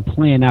start to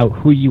plan out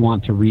who you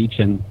want to reach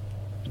and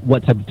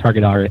what type of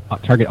target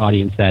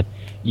audience that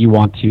you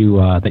want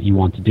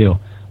to do,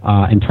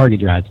 and target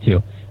your ads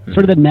to. Sort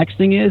of the next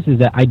thing is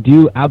that I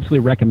do absolutely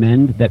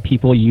recommend that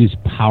people use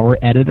Power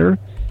Editor.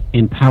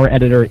 And Power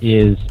Editor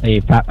is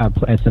it's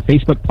a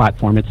Facebook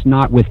platform. It's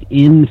not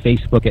within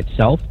Facebook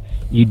itself.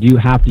 You do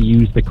have to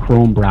use the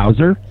Chrome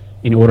browser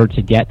in order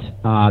to get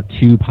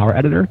to Power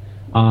Editor.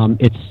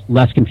 It's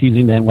less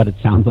confusing than what it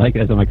sounds like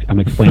as I'm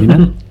explaining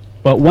this.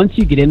 But once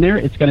you get in there,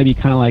 it's going to be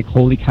kind of like,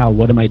 holy cow,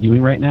 what am I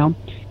doing right now?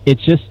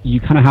 It's just,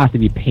 you kind of have to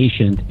be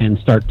patient and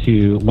start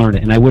to learn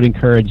it. And I would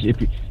encourage, if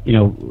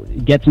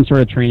get some sort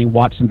of training,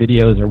 watch some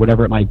videos or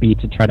whatever it might be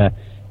to try to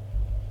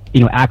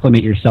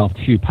acclimate yourself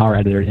to Power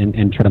Editor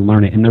and try to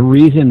learn it. And the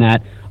reason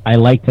that I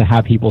like to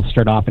have people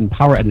start off in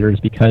Power Editor is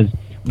because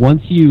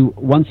once you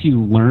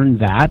learn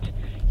that,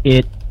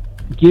 it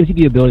gives you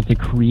the ability to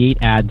create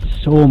ads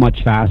so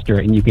much faster,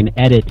 and you can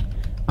edit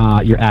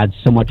your ads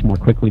so much more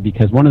quickly,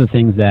 because one of the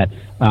things that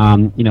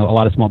a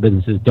lot of small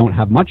businesses don't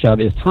have much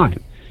of is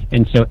time.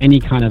 And so any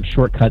kind of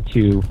shortcut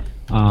to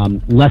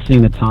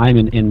lessening the time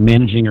and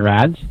managing your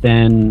ads,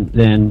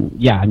 then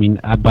yeah, I mean,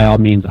 by all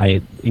means,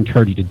 I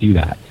encourage you to do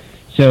that.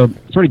 So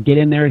sort of get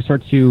in there and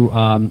start to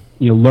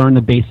learn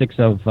the basics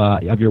of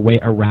your way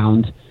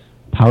around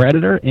Power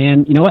Editor.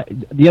 And you know what?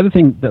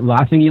 The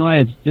last thing,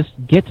 Eli, is just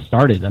get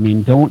started. I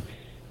mean,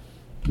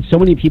 so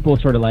many people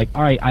sort of like,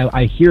 all right,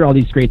 I hear all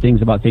these great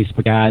things about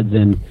Facebook ads,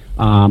 and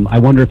I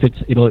wonder if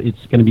it's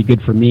going to be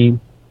good for me.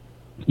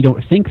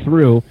 Think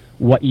through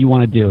what you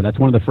want to do. That's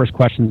one of the first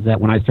questions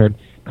that when I start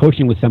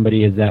coaching with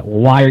somebody is that,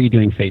 why are you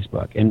doing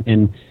Facebook?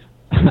 And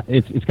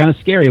it's kind of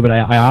scary, but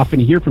I often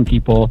hear from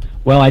people,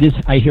 well,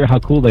 I hear how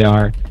cool they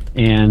are,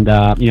 and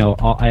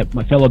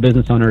my fellow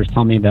business owners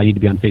tell me that I need to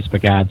be on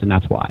Facebook ads, and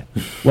that's why.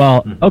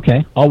 Well,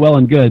 okay, all well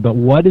and good, but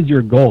what is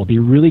your goal? Be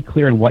really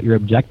clear on what your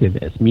objective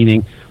is,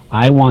 meaning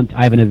I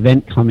have an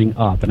event coming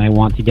up, and I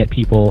want to get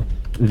people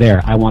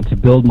there. I want to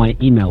build my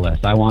email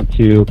list. I want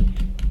to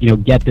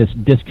get this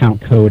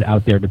discount code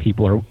out there to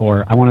people,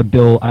 or I want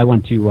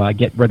to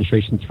get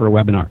registrations for a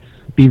webinar.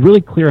 Be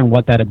really clear on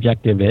what that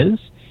objective is,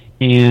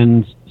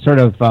 and I'm sort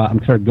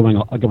of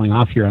going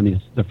off here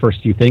on the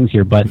first few things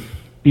here, but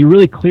be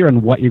really clear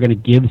on what you're going to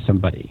give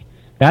somebody.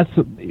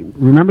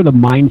 Remember the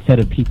mindset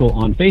of people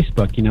on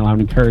Facebook. I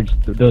would encourage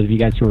those of you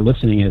guys who are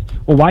listening is,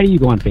 well, why do you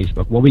go on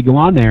Facebook? Well, we go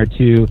on there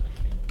to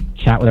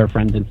chat with our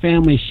friends and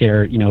family,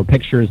 share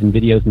pictures and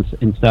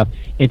videos and stuff.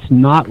 It's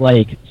not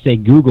like, say,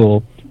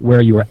 Google,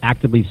 where you are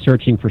actively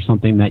searching for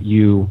something that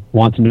you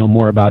want to know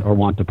more about or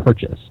want to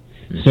purchase.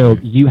 Mm-hmm. So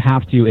you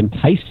have to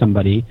entice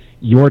somebody,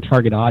 your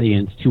target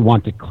audience, to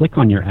want to click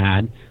on your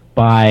ad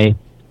by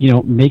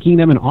making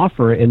them an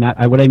offer. And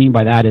what I mean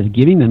by that is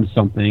giving them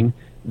something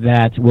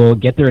that will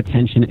get their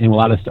attention and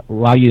will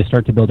allow you to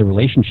start to build a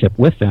relationship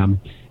with them.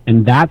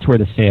 And that's where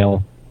the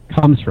sale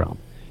comes from.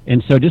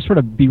 And so just sort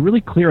of be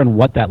really clear on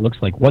what that looks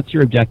like. What's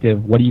your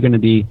objective? What are you going to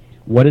be?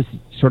 What is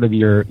sort of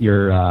your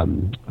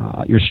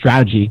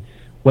strategy?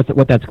 What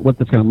that's going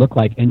to look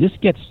like? And just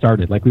get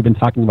started. Like we've been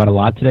talking about a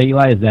lot today,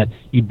 Eli, is that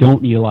you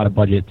don't need a lot of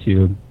budget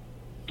to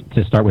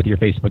start with your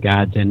Facebook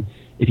ads. And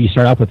if you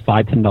start off with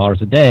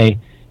 $5-10 a day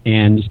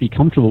and just be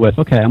comfortable with,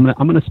 okay, I'm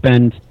gonna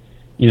spend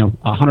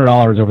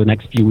 $100 over the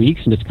next few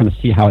weeks and just kind of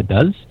see how it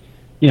does.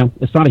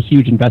 It's not a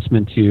huge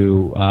investment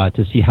to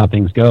see how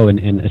things go,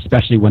 and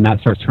especially when that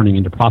starts turning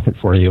into profit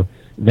for you,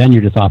 then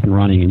you're just off and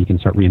running and you can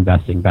start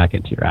reinvesting back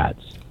into your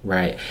ads.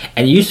 Right.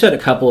 And you said a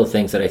couple of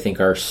things that I think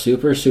are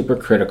super, super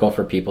critical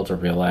for people to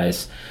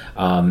realize,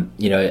 and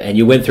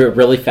you went through it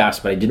really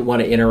fast, but I didn't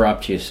want to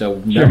interrupt you. So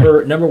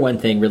number one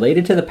thing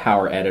related to the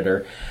Power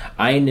Editor,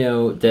 I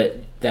know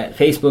that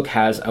Facebook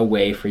has a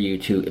way for you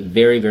to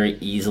very, very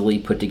easily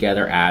put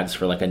together ads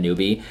for like a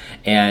newbie.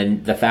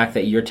 And the fact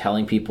that you're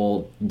telling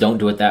people don't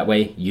do it that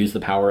way, use the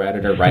Power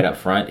Editor right up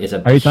front is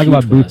a Are you talking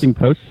about boosting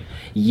posts?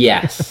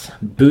 Yes,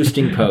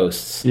 boosting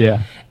posts.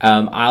 Yeah.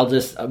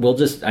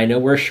 I know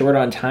we're short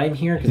on time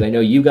here because I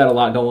know you got a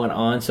lot going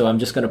on, so I'm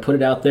just going to put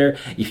it out there.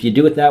 If you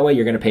do it that way,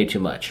 you're going to pay too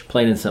much,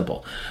 plain and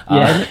simple.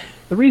 Yeah.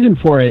 The reason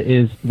for it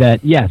is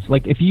that, yes,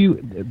 like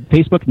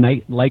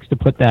Facebook likes to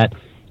put that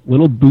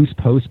little boost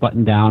post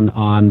button down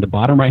on the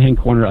bottom right-hand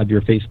corner of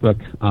your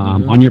Facebook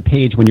on your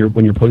page when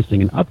you're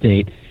posting an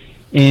update.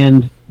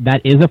 And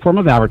that is a form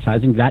of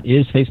advertising. That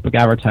is Facebook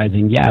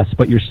advertising, yes,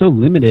 but you're so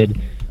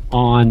limited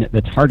on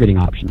the targeting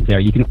options there.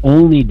 You can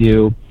only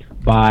do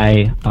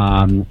by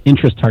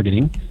interest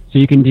targeting. So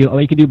you can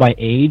do by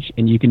age,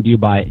 and you can do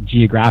by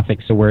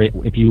geographic. So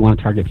if you want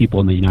to target people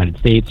in the United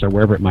States or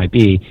wherever it might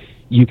be,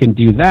 you can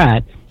do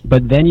that.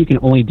 But then you can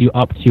only do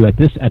up to at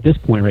this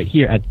point right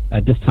here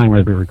at this time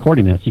where we're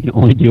recording this, you can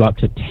only do up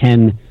to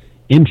 10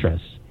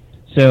 interests.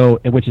 So,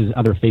 which is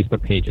other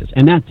Facebook pages,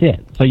 and that's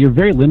it. So you're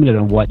very limited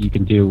on what you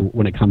can do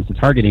when it comes to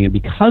targeting, and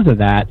because of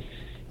that,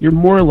 you're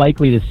more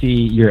likely to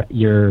see your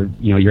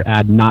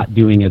ad not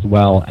doing as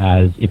well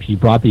as if you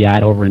brought the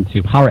ad over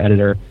into Power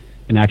Editor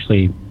and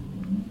actually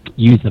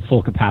use the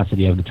full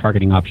capacity of the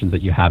targeting options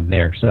that you have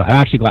there. So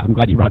I'm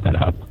glad you brought that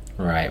up.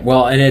 Right.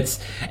 Well, and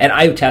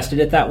I tested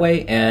it that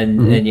way,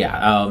 and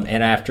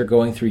and after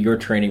going through your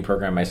training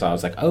program, I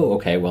was like, oh,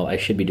 okay, well, I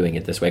should be doing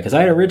it this way, because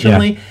I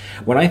originally,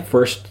 when I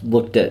first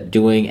looked at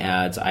doing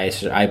ads,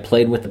 I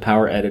played with the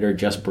Power Editor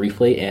just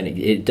briefly, and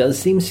it does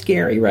seem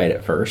scary right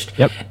at first.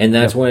 Yep. And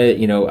that's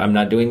when I'm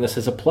not doing this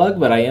as a plug,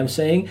 but I am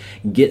saying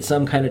get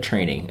some kind of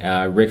training.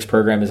 Rick's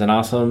program is an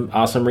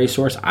awesome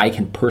resource. I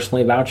can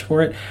personally vouch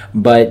for it,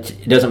 but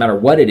it doesn't matter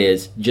what it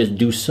is. Just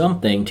do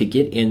something to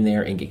get in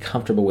there and get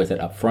comfortable with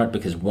it up front.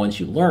 Because once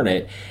you learn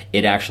it,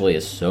 it actually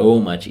is so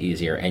much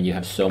easier, and you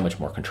have so much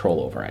more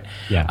control over it.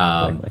 Yeah.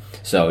 Exactly.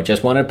 So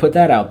just want to put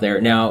that out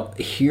there. Now,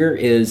 here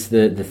is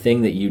the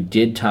thing that you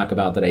did talk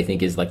about that I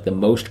think is like the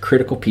most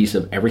critical piece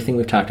of everything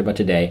we've talked about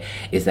today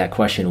is that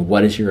question: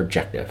 what is your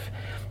objective?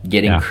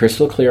 Getting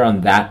crystal clear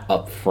on that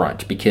up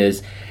front,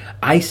 because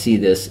I see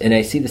this, and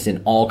I see this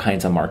in all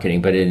kinds of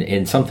marketing, but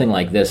in something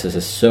like this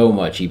is so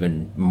much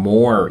even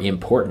more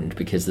important,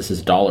 because this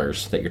is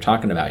dollars that you're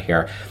talking about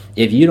here.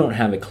 If you don't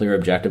have a clear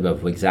objective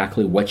of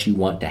exactly what you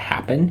want to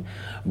happen,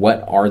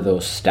 what are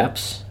those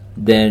steps,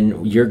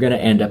 then you're going to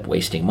end up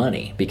wasting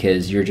money,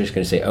 because you're just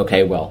going to say,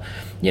 okay, well,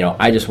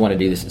 I just want to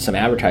do some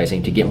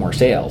advertising to get more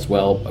sales.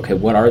 Well, okay,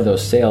 what are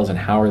those sales, and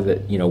how are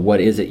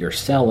what is it you're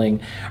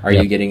selling? Are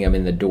you getting them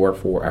in the door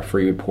for a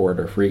free report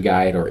or free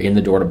guide, or in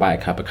the door to buy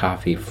a cup of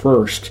coffee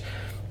first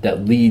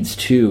that leads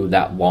to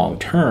that long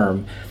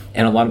term?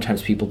 And a lot of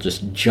times people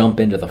just jump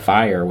into the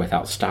fire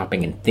without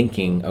stopping and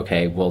thinking,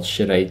 okay, well,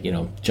 should I,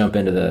 jump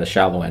into the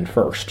shallow end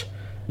first?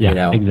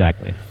 Yeah,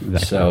 exactly.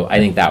 So I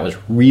think that was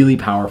really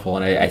powerful,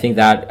 and I think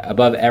that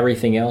above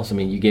everything else,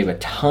 you gave a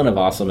ton of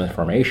awesome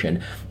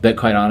information, but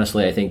quite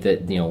honestly, I think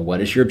that,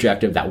 what is your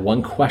objective? That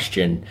one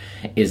question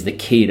is the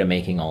key to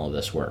making all of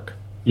this work.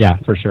 Yeah,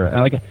 for sure.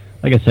 Like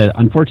I said,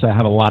 unfortunately, I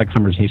have a lot of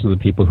conversations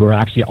with people who are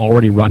actually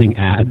already running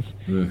ads,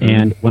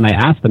 and when I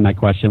ask them that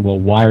question, well,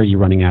 why are you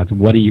running ads?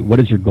 What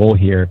is your goal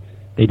here?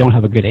 They don't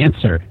have a good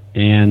answer,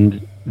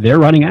 and they're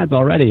running ads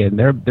already, and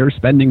they're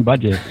spending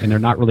budget, and they're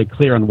not really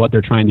clear on what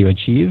they're trying to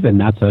achieve, and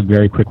that's a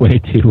very quick way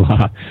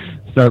to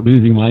start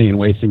losing money and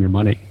wasting your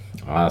money.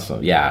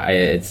 Awesome. Yeah,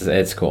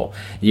 it's cool.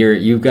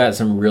 You've got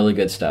some really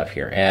good stuff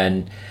here,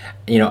 and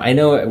I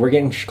know we're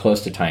getting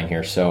close to time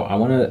here, so I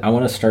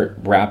want to start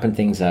wrapping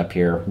things up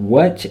here.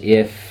 What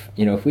if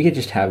we could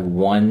just have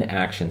one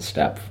action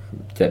step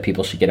that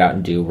people should get out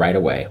and do right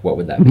away? What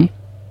would that be?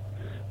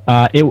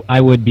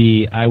 I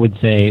would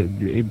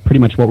say pretty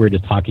much what we were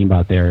just talking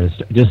about there is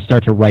just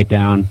start to write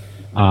down,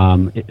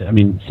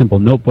 simple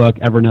notebook,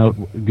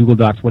 Evernote, Google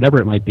Docs,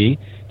 whatever it might be.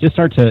 Just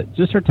start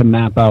to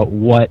map out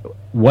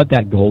what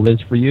that goal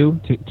is for you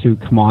to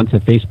come on to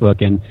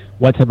Facebook, and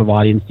what type of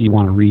audience do you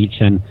want to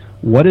reach, and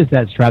what does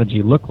that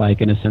strategy look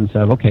like in a sense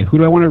of, okay, who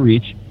do I want to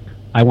reach?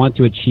 I want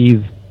to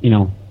achieve,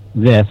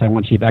 this, I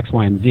want to achieve X,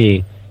 Y, and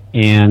Z,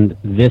 and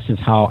this is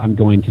how I'm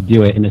going to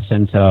do it in a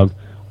sense of,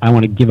 I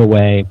want to give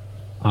away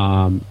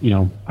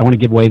I want to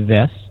give away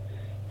this,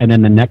 and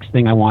then the next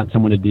thing I want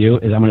someone to do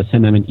is I'm going to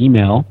send them an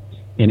email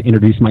and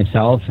introduce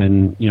myself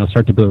and,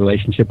 start to build a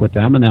relationship with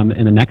them. And then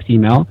in the next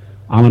email,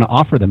 I'm going to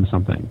offer them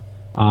something.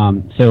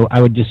 So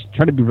I would just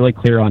try to be really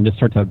clear on just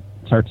start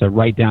to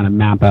write down and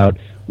map out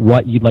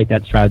what you'd like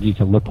that strategy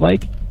to look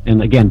like.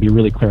 And again, be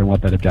really clear on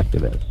what that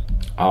objective is.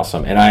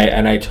 Awesome. And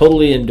I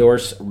totally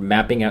endorse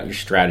mapping out your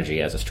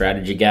strategy. As a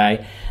strategy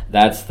guy,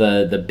 that's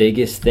the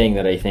biggest thing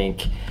that I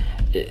think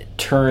it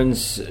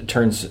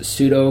turns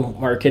pseudo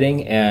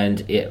marketing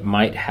and it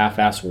might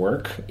half-ass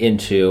work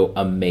into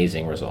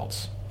amazing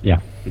results. Yeah,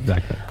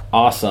 exactly.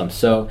 Awesome.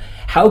 So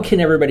how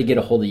can everybody get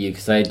a hold of you?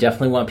 Because I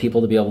definitely want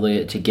people to be able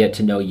to get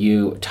to know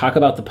you. Talk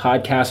about the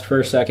podcast for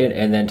a second,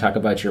 and then talk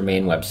about your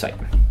main website.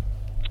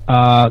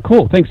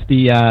 Cool. Thanks.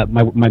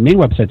 My main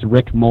website's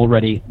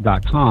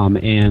rickmulready.com,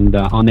 and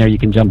on there you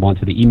can jump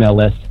onto the email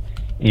list,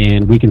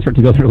 and we can start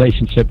to build a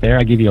relationship there.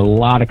 I give you a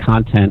lot of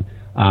content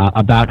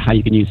about how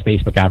you can use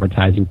Facebook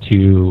advertising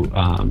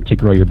to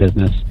grow your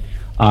business.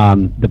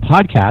 The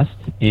podcast,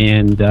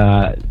 and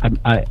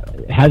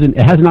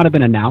it has not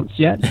been announced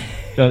yet,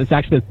 so it's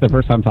actually the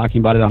first time I'm talking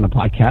about it on a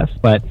podcast.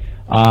 But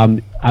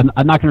I'm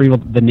not going to reveal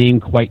the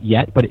name quite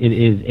yet. But it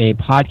is a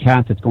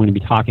podcast that's going to be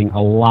talking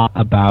a lot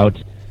about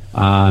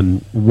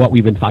what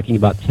we've been talking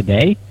about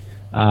today.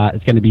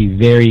 It's going to be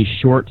very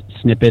short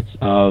snippets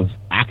of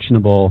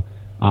actionable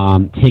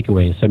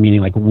takeaways. So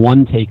meaning like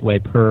one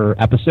takeaway per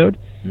episode.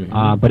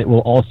 Mm-hmm. But it will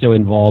also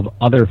involve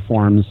other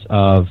forms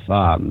of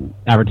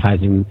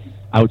advertising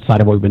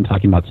outside of what we've been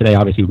talking about today.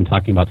 Obviously, we've been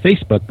talking about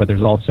Facebook, but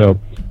there's also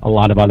a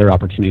lot of other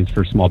opportunities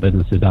for small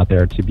businesses out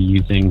there to be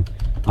using,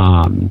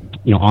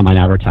 online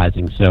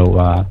advertising.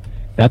 So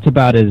that's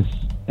about as,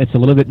 it's a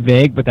little bit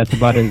vague, but that's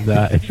about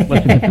as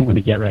explicit as I'm going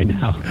to get right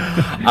now.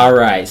 All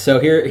right. So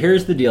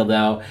here's the deal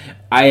now.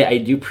 I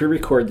do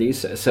pre-record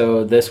these,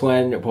 so this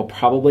one will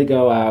probably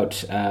go out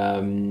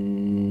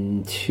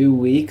 2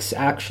 weeks,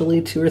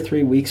 actually, 2 or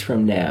 3 weeks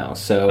from now.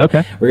 So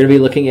okay. We're going to be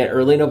looking at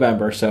early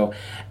November. So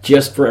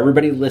just for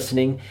everybody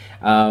listening,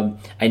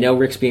 I know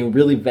Rick's being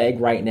really vague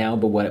right now,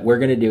 but what we're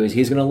going to do is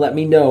he's going to let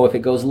me know if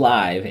it goes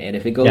live. And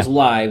if it goes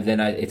live, then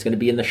it's going to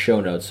be in the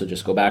show notes. So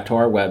just go back to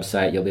our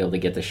website. You'll be able to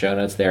get the show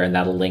notes there, and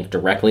that'll link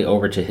directly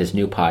over to his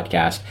new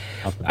podcast.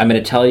 Okay. I'm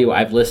going to tell you,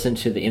 I've listened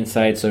to the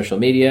Inside Social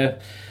Media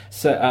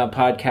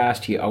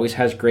podcast. He always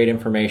has great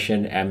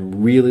information.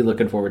 I'm really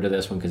looking forward to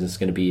this one because it's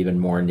going to be even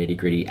more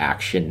nitty-gritty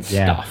action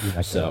stuff.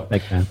 Exactly. So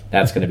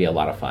that's going to be a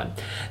lot of fun.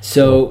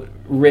 So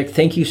Rick,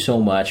 thank you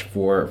so much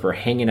for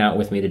hanging out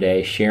with me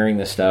today, sharing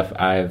this stuff.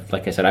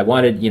 Like I said, I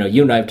wanted,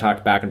 you and I have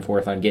talked back and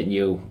forth on getting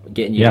you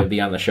to be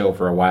on the show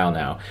for a while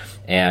now,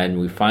 and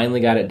we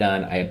finally got it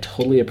done. I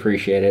totally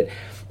appreciate it.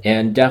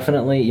 And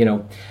definitely,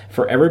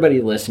 for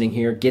everybody listening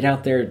here, get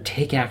out there,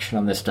 take action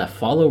on this stuff,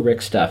 follow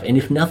Rick's stuff, and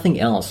if nothing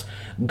else,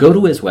 go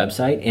to his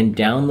website and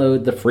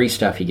download the free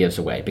stuff he gives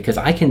away. Because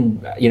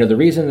the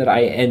reason that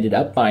I ended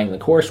up buying the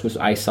course was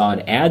I saw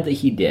an ad that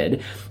he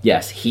did.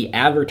 Yes, he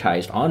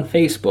advertised on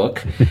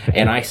Facebook,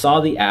 and I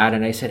saw the ad,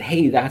 and I said,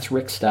 hey, that's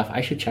Rick's stuff.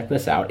 I should check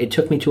this out. It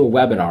took me to a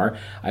webinar.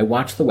 I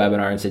watched the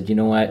webinar and said, you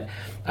know what?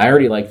 I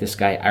already like this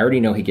guy. I already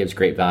know he gives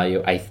great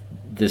value.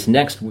 The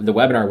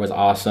webinar was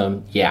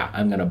awesome. Yeah,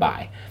 I'm going to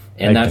buy.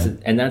 And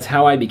that's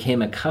how I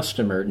became a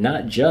customer,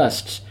 not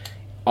just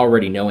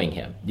already knowing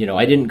him.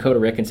 I didn't go to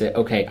Rick and say,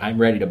 okay, I'm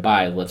ready to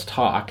buy. Let's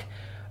talk.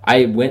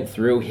 I went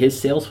through his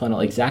sales funnel,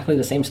 exactly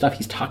the same stuff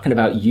he's talking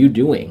about you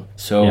doing.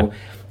 So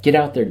get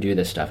out there, do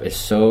this stuff.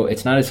 It's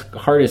not as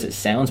hard as it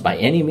sounds by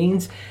any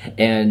means.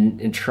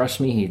 And trust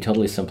me, he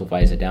totally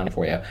simplifies it down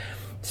for you.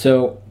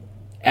 So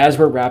as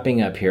we're wrapping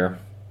up here,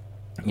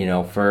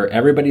 for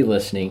everybody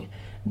listening,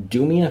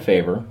 do me a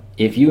favor,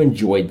 if you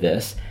enjoyed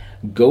this,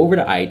 go over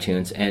to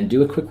iTunes and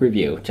do a quick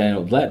review to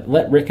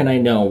let Rick and I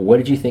know, what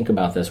did you think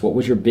about this? What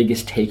was your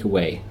biggest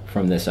takeaway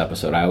from this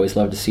episode? I always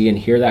love to see and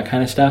hear that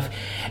kind of stuff.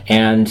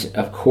 And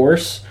of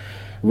course,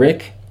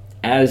 Rick,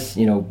 as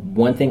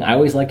one thing I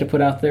always like to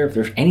put out there, if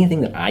there's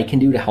anything that I can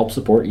do to help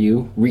support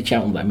you, reach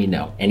out and let me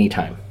know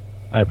anytime.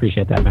 I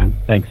appreciate that, man.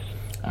 Thanks.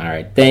 All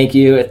right. Thank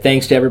you.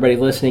 Thanks to everybody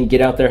listening. Get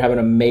out there, have an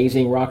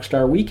amazing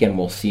Rockstar weekend.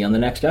 We'll see you on the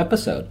next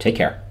episode. Take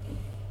care.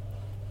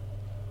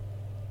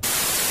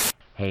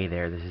 Hey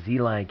there, this is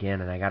Eli again,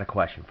 and I got a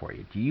question for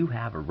you. Do you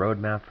have a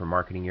roadmap for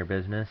marketing your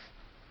business?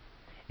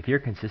 If you're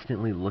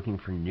consistently looking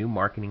for new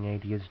marketing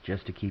ideas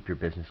just to keep your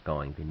business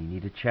going, then you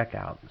need to check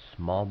out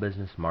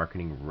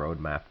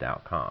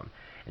smallbusinessmarketingroadmap.com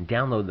and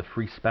download the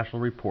free special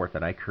report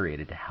that I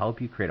created to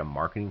help you create a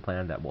marketing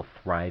plan that will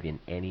thrive in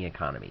any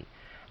economy.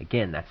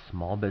 Again, that's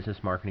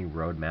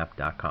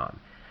smallbusinessmarketingroadmap.com.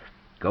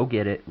 Go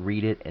get it,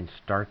 read it, and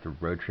start the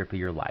road trip of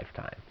your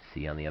lifetime.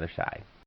 See you on the other side.